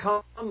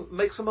 Come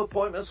make some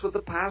appointments with the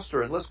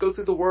pastor, and let's go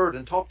through the Word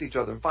and talk to each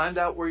other and find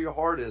out where your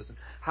heart is and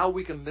how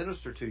we can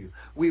minister to you.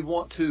 We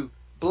want to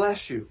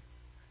bless you.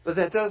 But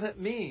that doesn't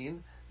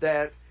mean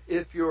that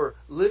if you're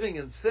living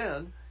in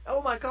sin,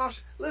 oh my gosh,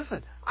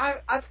 listen,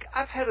 I've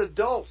had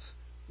adults,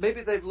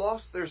 maybe they've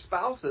lost their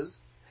spouses,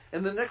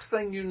 And the next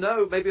thing you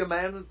know, maybe a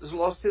man has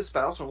lost his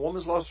spouse and a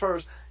woman's lost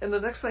hers. And the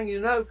next thing you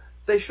know,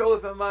 they show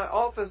up in my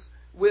office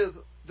with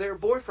their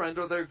boyfriend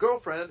or their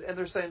girlfriend, and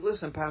they're saying,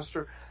 listen,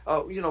 Pastor,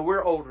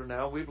 we're older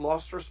now. We've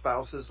lost our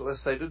spouses,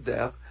 let's say to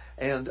death.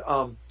 And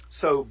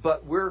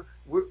but we're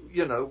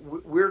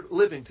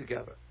living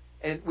together.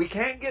 And we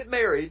can't get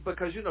married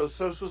because,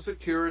 Social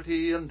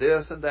Security and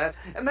this and that.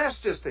 And that's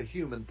just a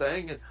human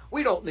thing. And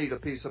we don't need a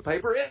piece of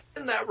paper.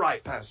 Isn't that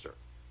right, Pastor?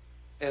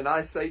 And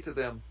I say to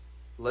them,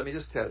 let me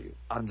just tell you,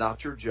 I'm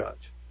not your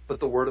judge, but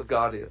the Word of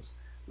God is.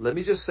 Let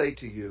me just say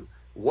to you,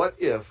 what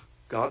if,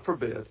 God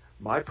forbid,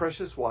 my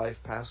precious wife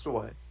passed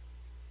away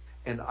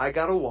and I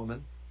got a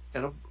woman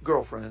and a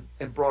girlfriend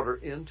and brought her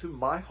into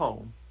my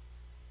home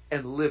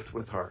and lived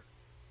with her,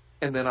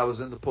 and then I was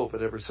in the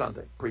pulpit every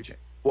Sunday preaching?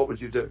 What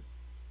would you do?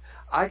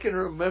 I can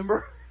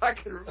remember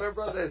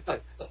they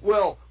said,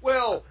 well,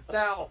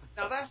 now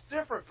that's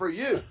different for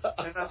you.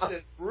 And I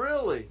said,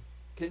 really?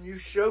 Can you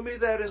show me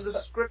that in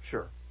the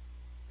Scripture?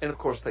 And of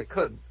course they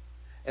couldn't.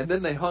 And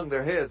then they hung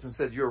their heads and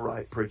said, you're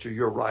right, preacher,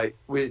 you're right.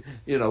 We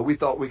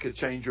thought we could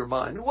change your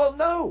mind. Well,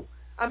 no.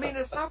 I mean,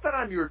 it's not that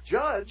I'm your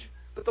judge,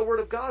 but the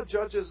Word of God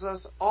judges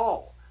us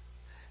all.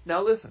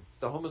 Now listen,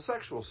 the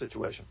homosexual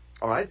situation,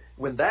 all right?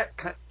 When that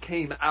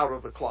came out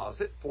of the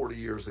closet 40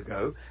 years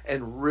ago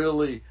and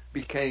really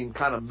became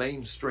kind of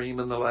mainstream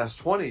in the last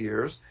 20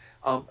 years,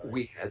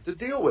 we had to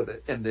deal with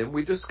it. And then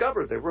we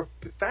discovered there were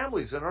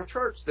families in our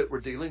church that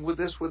were dealing with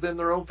this within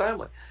their own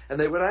family. And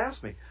they would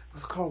ask me,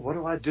 well, Carl, what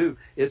do I do?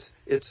 It's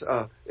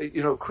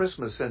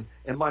Christmas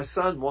and my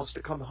son wants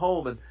to come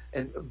home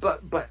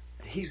but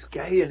he's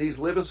gay and he's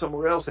living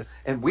somewhere else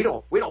and we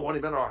don't want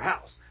him in our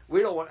house. We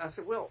don't want. I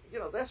said, well,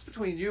 that's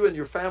between you and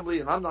your family,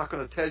 and I'm not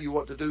going to tell you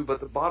what to do. But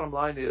the bottom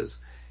line is,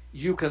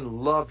 you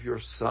can love your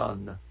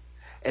son,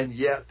 and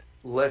yet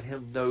let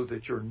him know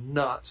that you're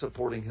not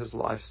supporting his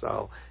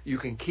lifestyle. You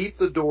can keep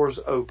the doors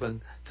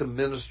open to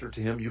minister to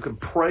him. You can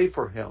pray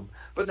for him.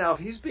 But now, if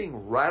he's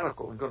being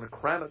radical and going to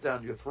cram it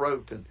down your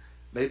throat and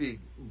maybe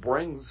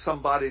bring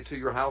somebody to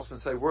your house and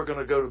say, we're going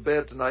to go to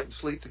bed tonight and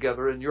sleep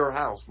together in your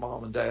house,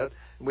 Mom and Dad,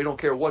 and we don't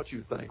care what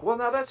you think. Well,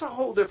 now that's a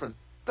whole different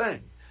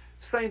thing.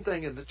 Same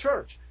thing in the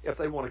church. If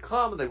they want to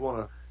come and they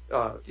want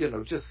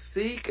to, just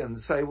seek and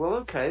say, well,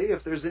 okay,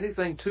 if there's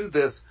anything to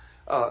this,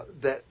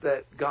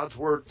 that God's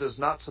Word does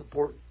not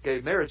support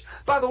gay marriage.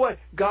 By the way,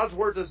 God's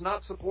Word does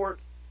not support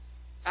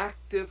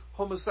active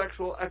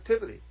homosexual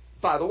activity.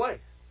 By the way,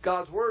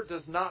 God's Word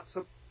does not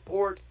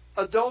support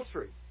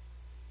adultery.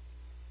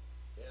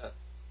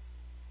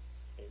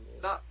 Yeah.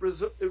 Not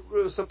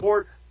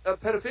support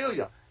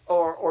pedophilia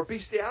or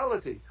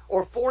bestiality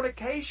or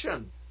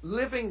fornication.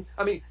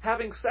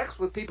 Having sex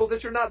with people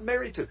that you're not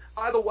married to.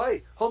 By the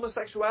way,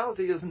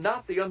 homosexuality is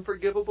not the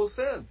unforgivable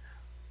sin.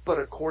 But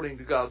according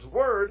to God's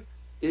Word,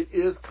 it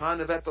is kind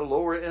of at the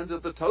lower end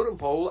of the totem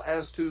pole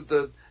as to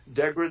the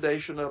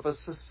degradation of a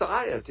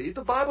society.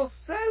 The Bible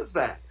says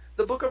that.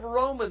 The book of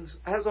Romans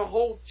has a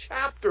whole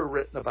chapter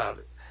written about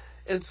it.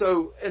 And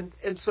so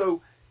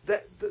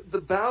that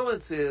the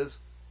balance is,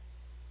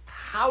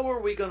 how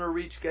are we going to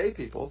reach gay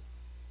people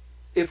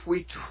if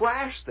we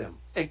trash them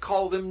and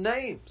call them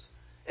names?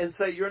 And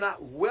say, you're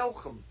not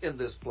welcome in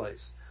this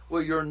place.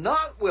 Well, you're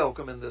not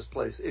welcome in this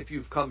place if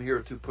you've come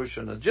here to push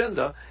an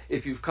agenda,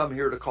 if you've come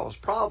here to cause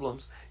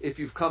problems, if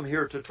you've come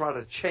here to try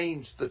to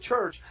change the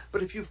church.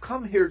 But if you've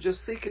come here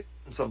just seeking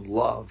some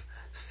love,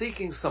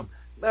 seeking some,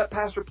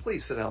 Pastor,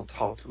 please sit down and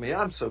talk to me.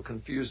 I'm so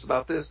confused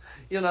about this,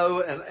 and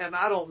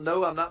I don't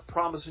know. I'm not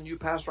promising you,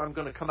 Pastor, I'm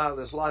going to come out of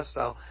this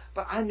lifestyle,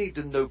 but I need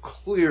to know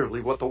clearly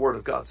what the Word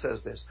of God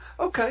says this.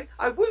 Okay,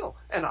 I will,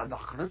 and I'm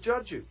not going to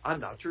judge you. I'm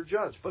not your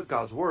judge, but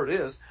God's Word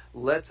is.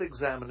 Let's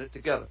examine it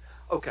together.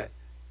 Okay,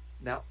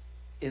 now,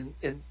 in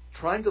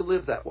trying to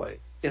live that way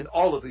in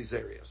all of these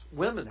areas,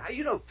 women,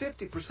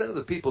 50% of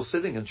the people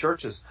sitting in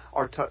churches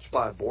are touched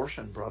by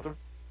abortion, brother.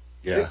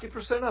 Yeah.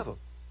 50% of them.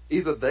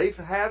 Either they've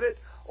had it,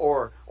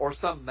 or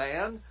some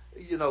man,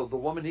 the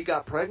woman he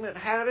got pregnant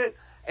had it,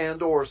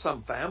 and or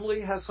some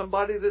family has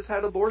somebody that's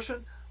had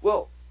abortion.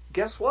 Well,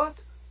 guess what?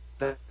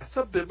 That's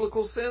a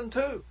biblical sin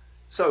too.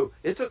 So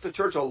it took the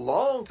church a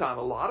long time.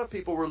 A lot of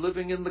people were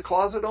living in the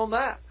closet on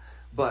that.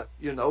 But,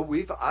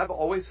 I've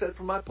always said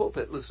from my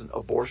pulpit, listen,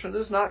 abortion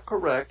is not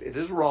correct. It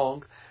is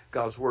wrong.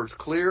 God's Word's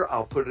clear.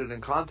 I'll put it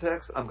in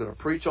context. I'm going to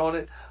preach on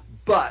it.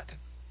 But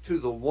to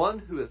the one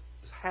who has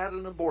had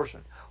an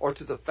abortion, or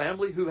to the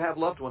family who have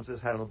loved ones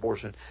that's had an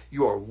abortion,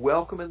 you are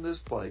welcome in this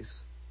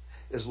place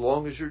as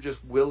long as you're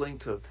just willing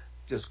to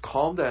just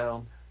calm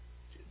down,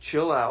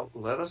 chill out,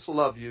 let us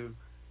love you.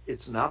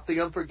 It's not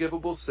the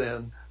unforgivable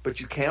sin, but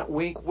you can't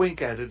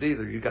wink at it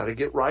either. You got to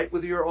get right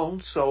with your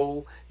own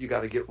soul. You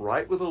got to get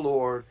right with the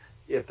Lord.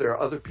 If there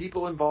are other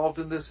people involved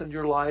in this in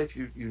your life,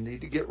 you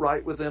need to get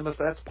right with them if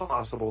that's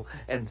possible,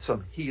 and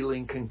some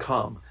healing can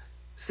come.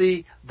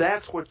 See,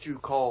 that's what you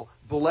call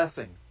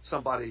blessing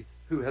somebody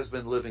who has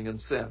been living in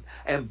sin.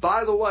 And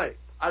by the way,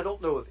 I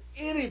don't know of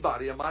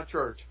anybody in my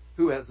church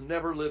who has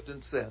never lived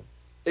in sin,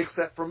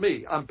 except for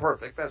me. I'm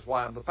perfect. That's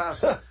why I'm the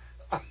pastor.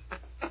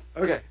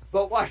 Okay,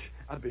 but watch.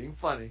 I'm being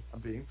funny.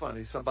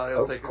 Somebody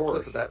will Of take a course.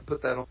 clip of that and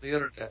put that on the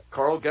internet.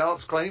 Carl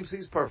Gallup claims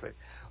he's perfect.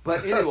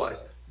 But anyway,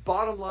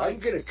 bottom line. I'm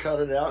going to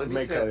cut it out Let and me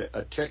make tell you.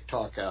 a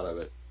TikTok out of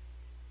it.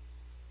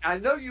 I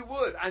know you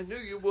would. I knew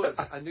you would.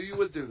 I knew you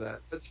would do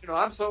that. But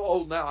I'm so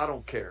old now. I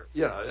don't care.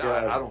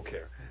 I don't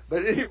care.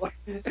 But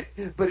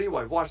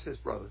anyway, watch this,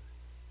 brother.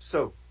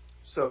 So,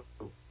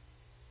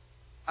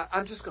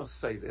 I'm just going to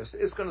say this.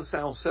 It's going to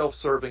sound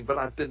self-serving, but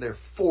I've been there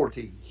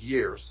 40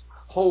 years.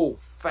 Whole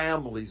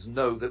families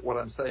know that what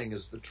I'm saying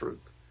is the truth.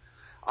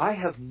 I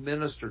have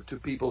ministered to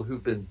people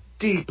who've been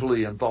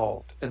deeply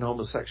involved in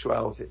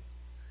homosexuality,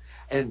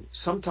 and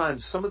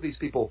sometimes some of these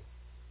people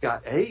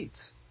got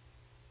AIDS.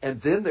 And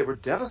then they were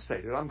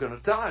devastated. I'm going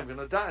to die.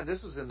 And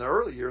this was in the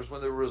early years when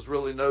there was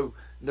really no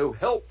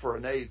help for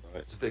an AIDS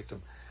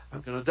victim.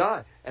 I'm going to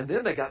die. And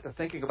then they got to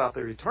thinking about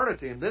their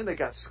eternity, and then they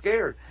got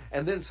scared.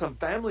 And then some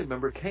family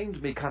member came to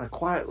me kind of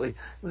quietly.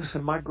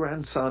 Listen, my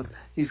grandson,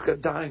 he's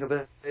dying of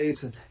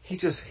AIDS, and he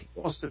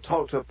wants to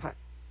talk to a pastor.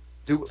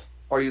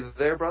 Are you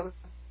there, brother?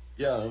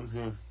 Yeah, I'm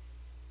here.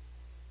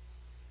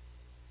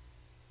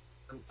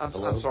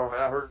 I'm sorry.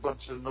 I heard a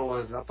bunch of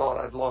noise, and I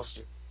thought I'd lost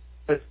you.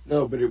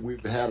 No, but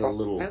we've had a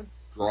little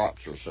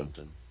drops or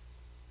something.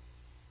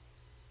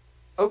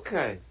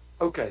 Okay.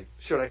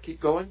 Should I keep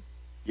going?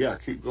 Yeah,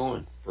 keep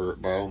going,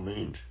 by all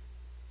means.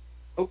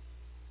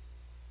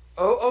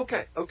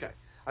 Okay.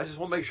 I just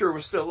want to make sure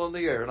we're still on the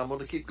air, and I'm going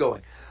to keep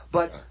going.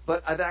 But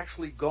I've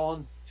actually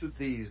gone to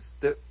these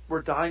that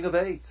were dying of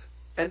AIDS.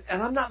 And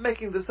I'm not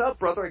making this up,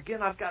 brother.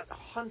 Again, I've got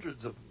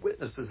hundreds of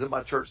witnesses in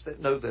my church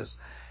that know this.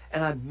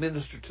 And I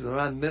ministered to them.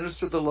 I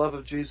ministered the love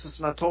of Jesus,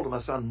 and I told them, I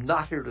said, I'm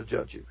not here to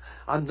judge you.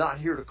 I'm not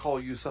here to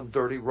call you some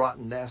dirty,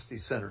 rotten, nasty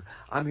sinner.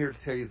 I'm here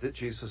to tell you that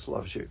Jesus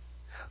loves you.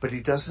 But he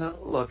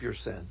doesn't love your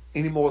sin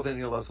any more than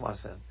he loves my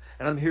sin.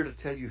 And I'm here to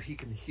tell you he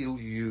can heal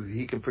you.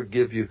 He can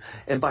forgive you.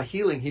 And by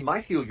healing, he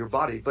might heal your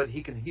body, but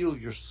he can heal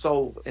your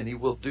soul, and he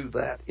will do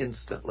that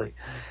instantly.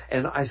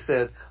 And I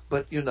said,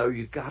 but you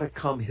got to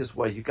come his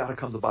way. You got to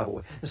come the Bible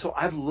way. And so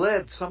I've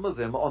led some of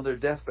them on their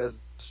deathbeds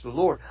to the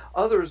Lord.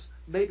 Others,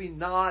 maybe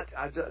not.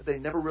 They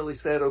never really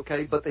said,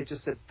 okay, but they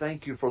just said,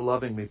 thank you for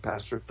loving me,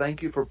 Pastor.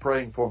 Thank you for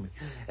praying for me.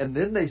 And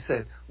then they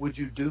said, would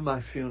you do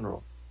my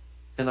funeral?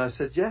 And I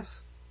said,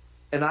 yes.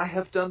 And I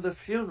have done the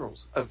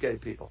funerals of gay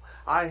people.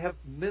 I have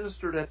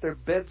ministered at their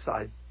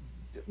bedside,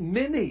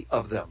 many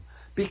of them,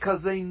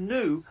 because they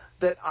knew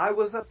that I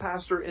was a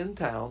pastor in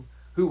town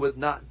who would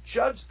not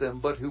judge them,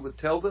 but who would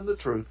tell them the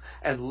truth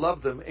and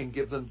love them and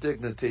give them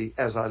dignity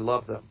as I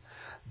love them.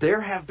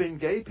 There have been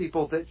gay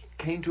people that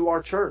came to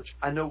our church.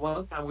 I know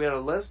one time we had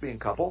a lesbian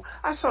couple.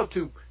 I saw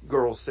two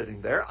girls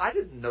sitting there. I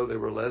didn't know they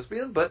were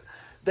lesbian, but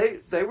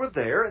they were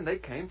there, and they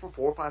came for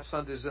 4 or 5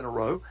 Sundays in a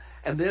row.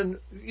 And then,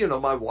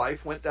 my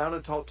wife went down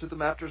and talked to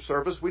them after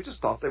service. We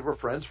just thought they were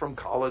friends from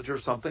college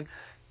or something.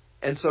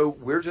 And so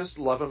we're just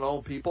loving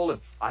on people,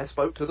 and I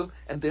spoke to them.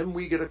 And then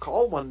we get a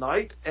call one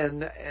night,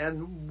 and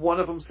one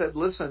of them said,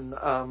 listen,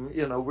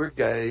 we're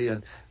gay,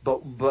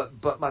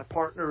 but my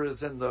partner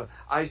is in the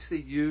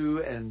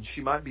ICU, and she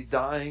might be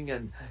dying,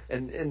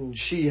 and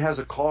she has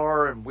a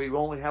car, and we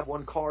only have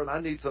one car, and I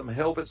need some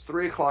help. It's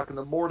 3:00 in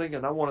the morning,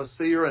 and I want to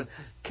see her, and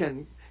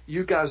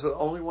you guys are the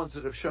only ones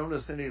that have shown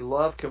us any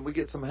love. Can we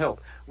get some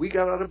help? We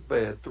got out of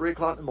bed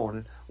 3:00 in the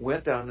morning,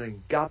 went down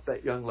and got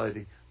that young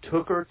lady,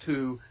 took her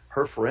to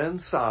her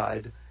friend's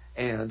side,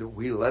 and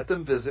we let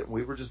them visit.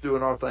 We were just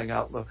doing our thing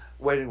out in the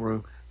waiting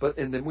room.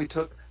 And then we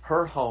took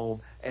her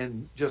home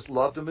and just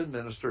loved them and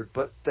ministered.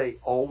 But they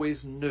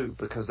always knew,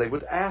 because they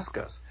would ask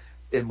us.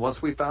 And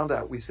once we found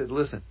out, we said,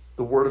 listen,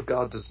 the Word of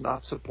God does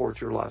not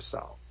support your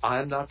lifestyle. I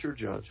am not your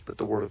judge, but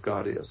the Word of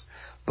God is.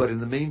 But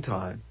in the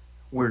meantime,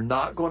 we're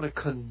not going to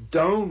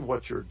condone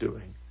what you're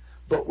doing,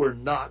 but we're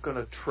not going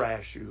to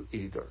trash you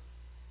either.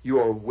 You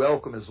are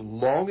welcome as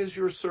long as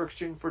you're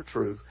searching for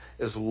truth,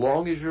 as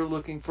long as you're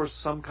looking for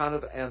some kind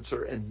of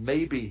answer and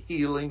maybe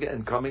healing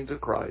and coming to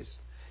Christ.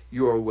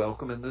 You are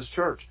welcome in this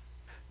church.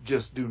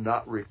 Just do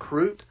not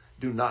recruit.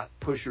 Do not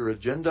push your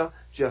agenda.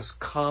 Just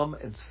come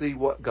and see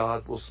what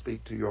God will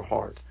speak to your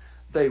heart.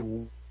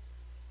 And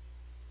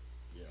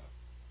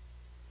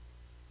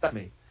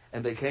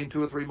they came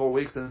 2 or 3 more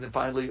weeks, and then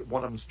finally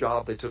one of them's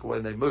job they took away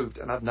and they moved.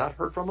 And I've not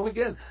heard from them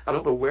again. I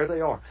don't know where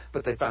they are.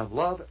 But they found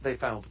love. They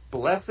found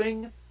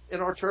blessing in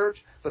our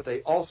church. But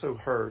they also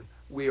heard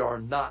we are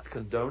not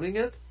condoning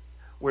it.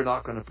 We're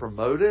not going to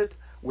promote it.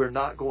 We're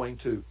not going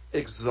to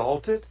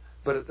exalt it.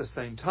 But at the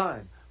same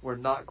time, we're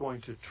not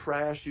going to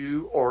trash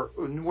you, or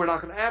we're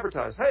not going to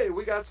advertise, hey,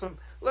 we got some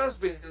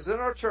lesbians in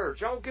our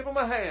church. Y'all give them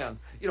a hand.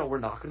 We're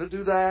not going to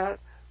do that.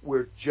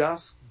 We're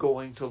just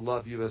going to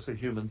love you as a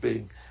human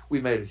being.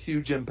 We made a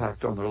huge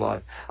impact on their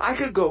life. I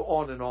could go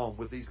on and on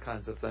with these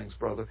kinds of things,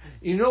 brother.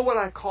 You know what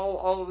I call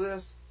all of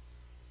this?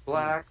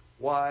 Black,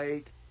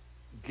 white,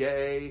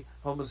 gay,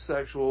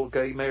 homosexual,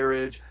 gay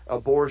marriage,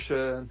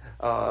 abortion,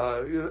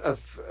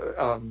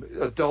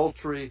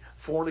 adultery,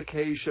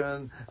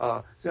 fornication,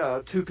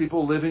 2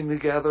 people living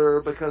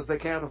together because they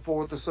can't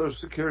afford the Social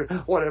Security,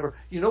 whatever.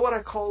 You know what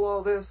I call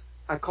all this?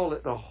 I call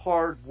it the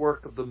hard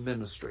work of the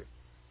ministry.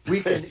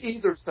 We can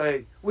either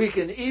say,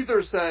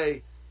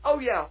 oh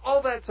yeah,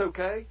 all that's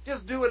okay.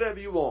 Just do whatever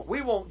you want.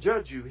 We won't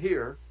judge you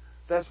here.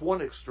 That's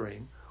one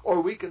extreme.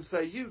 Or we can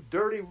say, you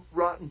dirty,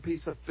 rotten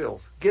piece of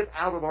filth. Get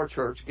out of our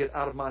church. Get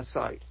out of my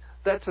sight.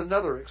 That's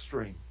another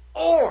extreme.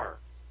 Or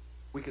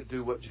we could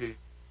do what Jesus.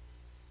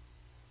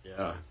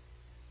 Yeah.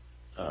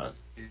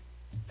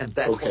 And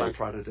that's okay. what I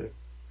try to do.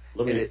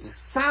 And it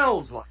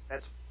sounds like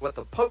that's what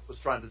the Pope was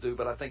trying to do,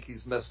 but I think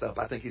he's messed up.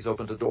 I think he's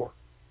opened a door.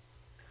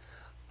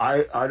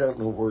 I don't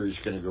know where he's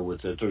going to go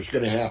with it. There's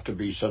going to have to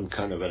be some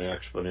kind of an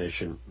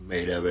explanation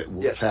made of it.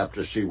 We'll have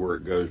to see where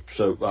it goes.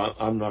 So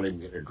I'm not even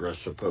going to address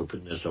the Pope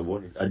in this.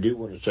 I do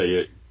want to say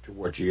it to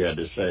what you had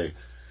to say.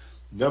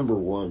 Number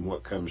one,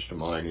 what comes to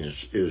mind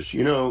is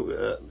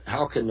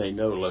how can they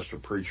know unless the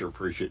preacher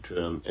preach it to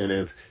them? And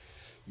if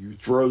you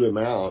throw them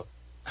out,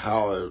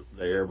 how are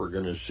they ever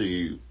going to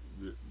see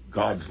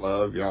God's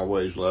love,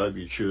 Yahweh's love,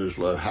 Yeshua's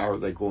love? How are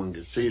they going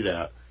to see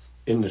that?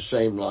 In the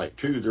same light,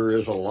 too, there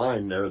is a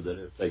line there that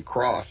if they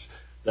cross,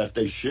 that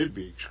they should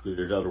be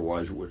excluded,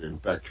 otherwise it would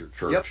infect your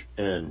church. Yep.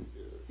 And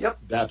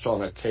that's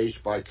on a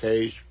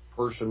case-by-case,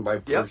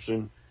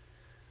 person-by-person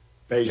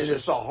basis. And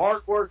it's the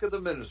hard work of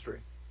the ministry.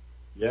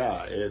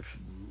 Yeah,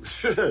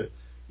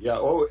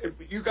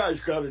 you guys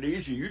got it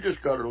easy. You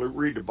just got to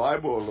read the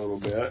Bible a little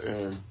bit,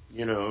 and,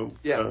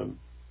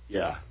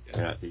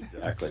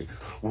 exactly.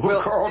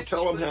 Well, Carl,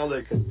 tell them how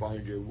they can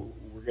find you.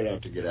 We're going to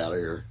have to get out of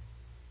here.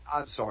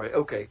 I'm sorry.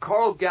 Okay,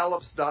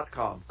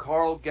 CarlGallops.com.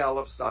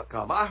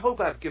 CarlGallops.com. I hope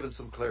I've given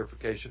some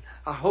clarification.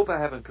 I hope I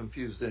haven't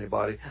confused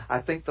anybody.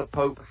 I think the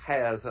Pope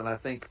has, and I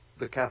think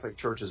the Catholic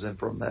Church is in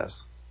for a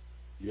mess.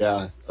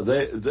 Yeah,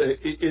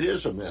 it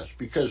is a mess,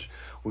 because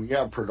when you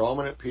have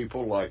predominant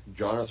people like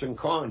Jonathan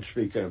Cahn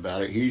speaking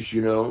about it, he's,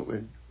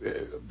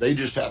 they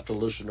just have to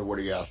listen to what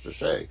he has to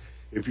say.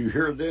 If you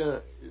hear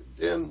them,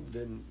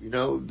 then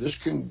this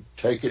can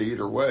take it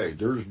either way.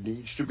 There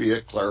needs to be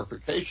a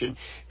clarification,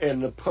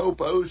 and the Pope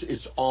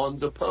it's on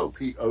the Pope.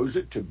 He owes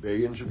it to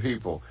billions of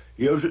people.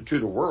 He owes it to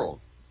the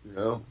world,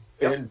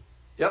 And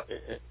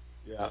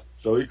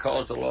so he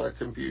caused a lot of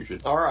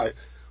confusion. All right,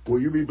 well,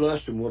 you be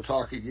blessed, and we'll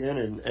talk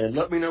again, and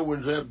let me know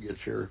when Zeb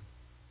gets here.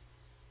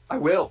 I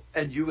will,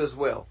 and you as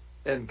well.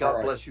 And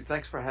God bless you.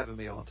 Thanks for having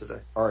me on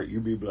today. All right,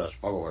 you be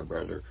blessed. Bye-bye,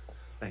 brother.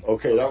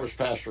 Okay, that was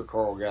Pastor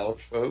Carl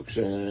Gallops, folks,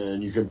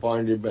 and you can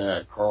find him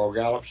at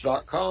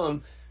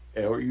carlgallops.com,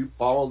 or you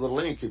follow the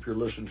link if you're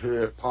listening to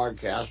the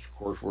podcast. Of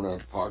course, we're not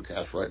the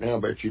podcast right now,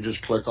 but you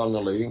just click on the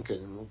link,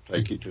 and it'll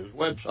take you to his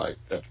website.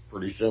 That's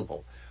pretty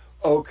simple.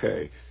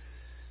 Okay,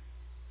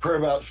 prayer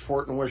about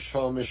supporting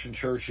Wichita Mission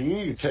Church, and you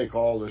need to take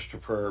all this to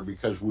prayer,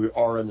 because we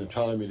are in the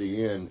time of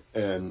the end,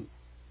 and,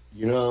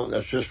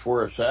 that's just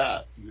where it's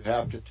at. You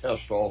have to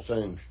test all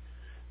things.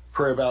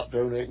 Pray about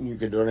donating. You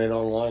can donate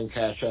online,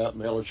 Cash App,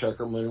 mail a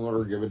check or money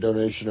order, give a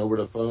donation over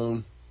the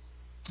phone.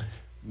 You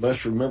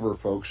must remember,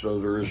 folks,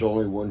 though, there is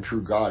only one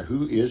true God.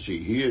 Who is He?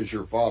 He is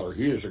your Father.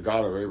 He is the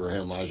God of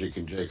Abraham, Isaac,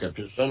 and Jacob.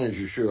 His Son is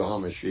Yeshua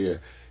HaMashiach.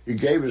 He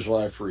gave His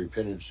life for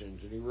repentant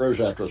sins, and He rose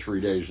after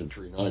 3 days and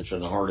 3 nights in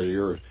the heart of the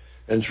earth.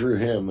 And through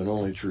Him, and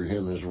only through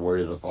Him, is the way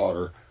to the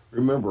Father.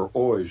 Remember,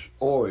 always,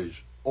 always,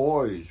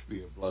 always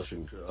be a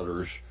blessing to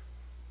others,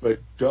 but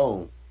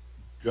don't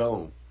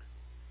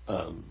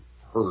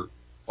hurt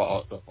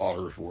the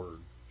Father's word.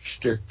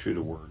 Stick to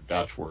the word.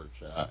 That's where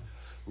it's at.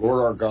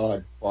 Lord our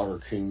God, Father,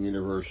 King,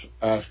 Universe,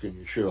 ask in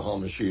Yeshua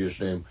HaMashiach's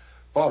name,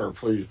 Father,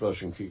 please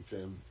bless and keep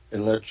them,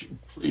 and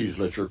please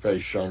let your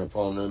face shine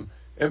upon them,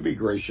 and be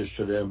gracious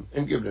to them,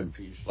 and give them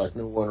peace like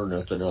no one or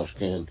nothing else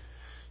can.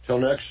 Till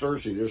next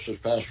Thursday, this is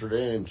Pastor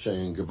Dan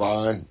saying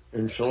goodbye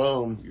and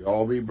shalom. You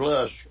all be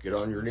blessed. Get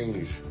on your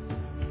knees.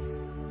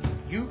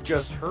 You've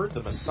just heard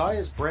the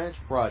Messiah's Branch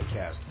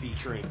broadcast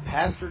featuring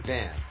Pastor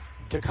Dan.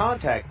 To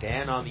contact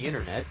Dan on the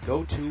internet,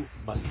 go to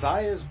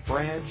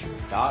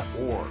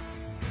messiahsbranch.org.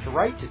 To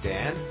write to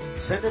Dan,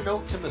 send a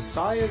note to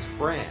Messiah's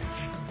Branch,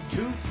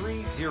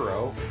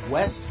 230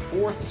 West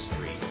 4th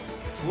Street,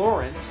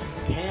 Florence,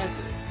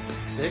 Kansas,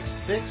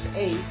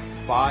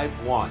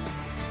 66851.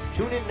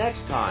 Tune in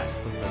next time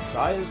for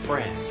Messiah's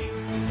Branch.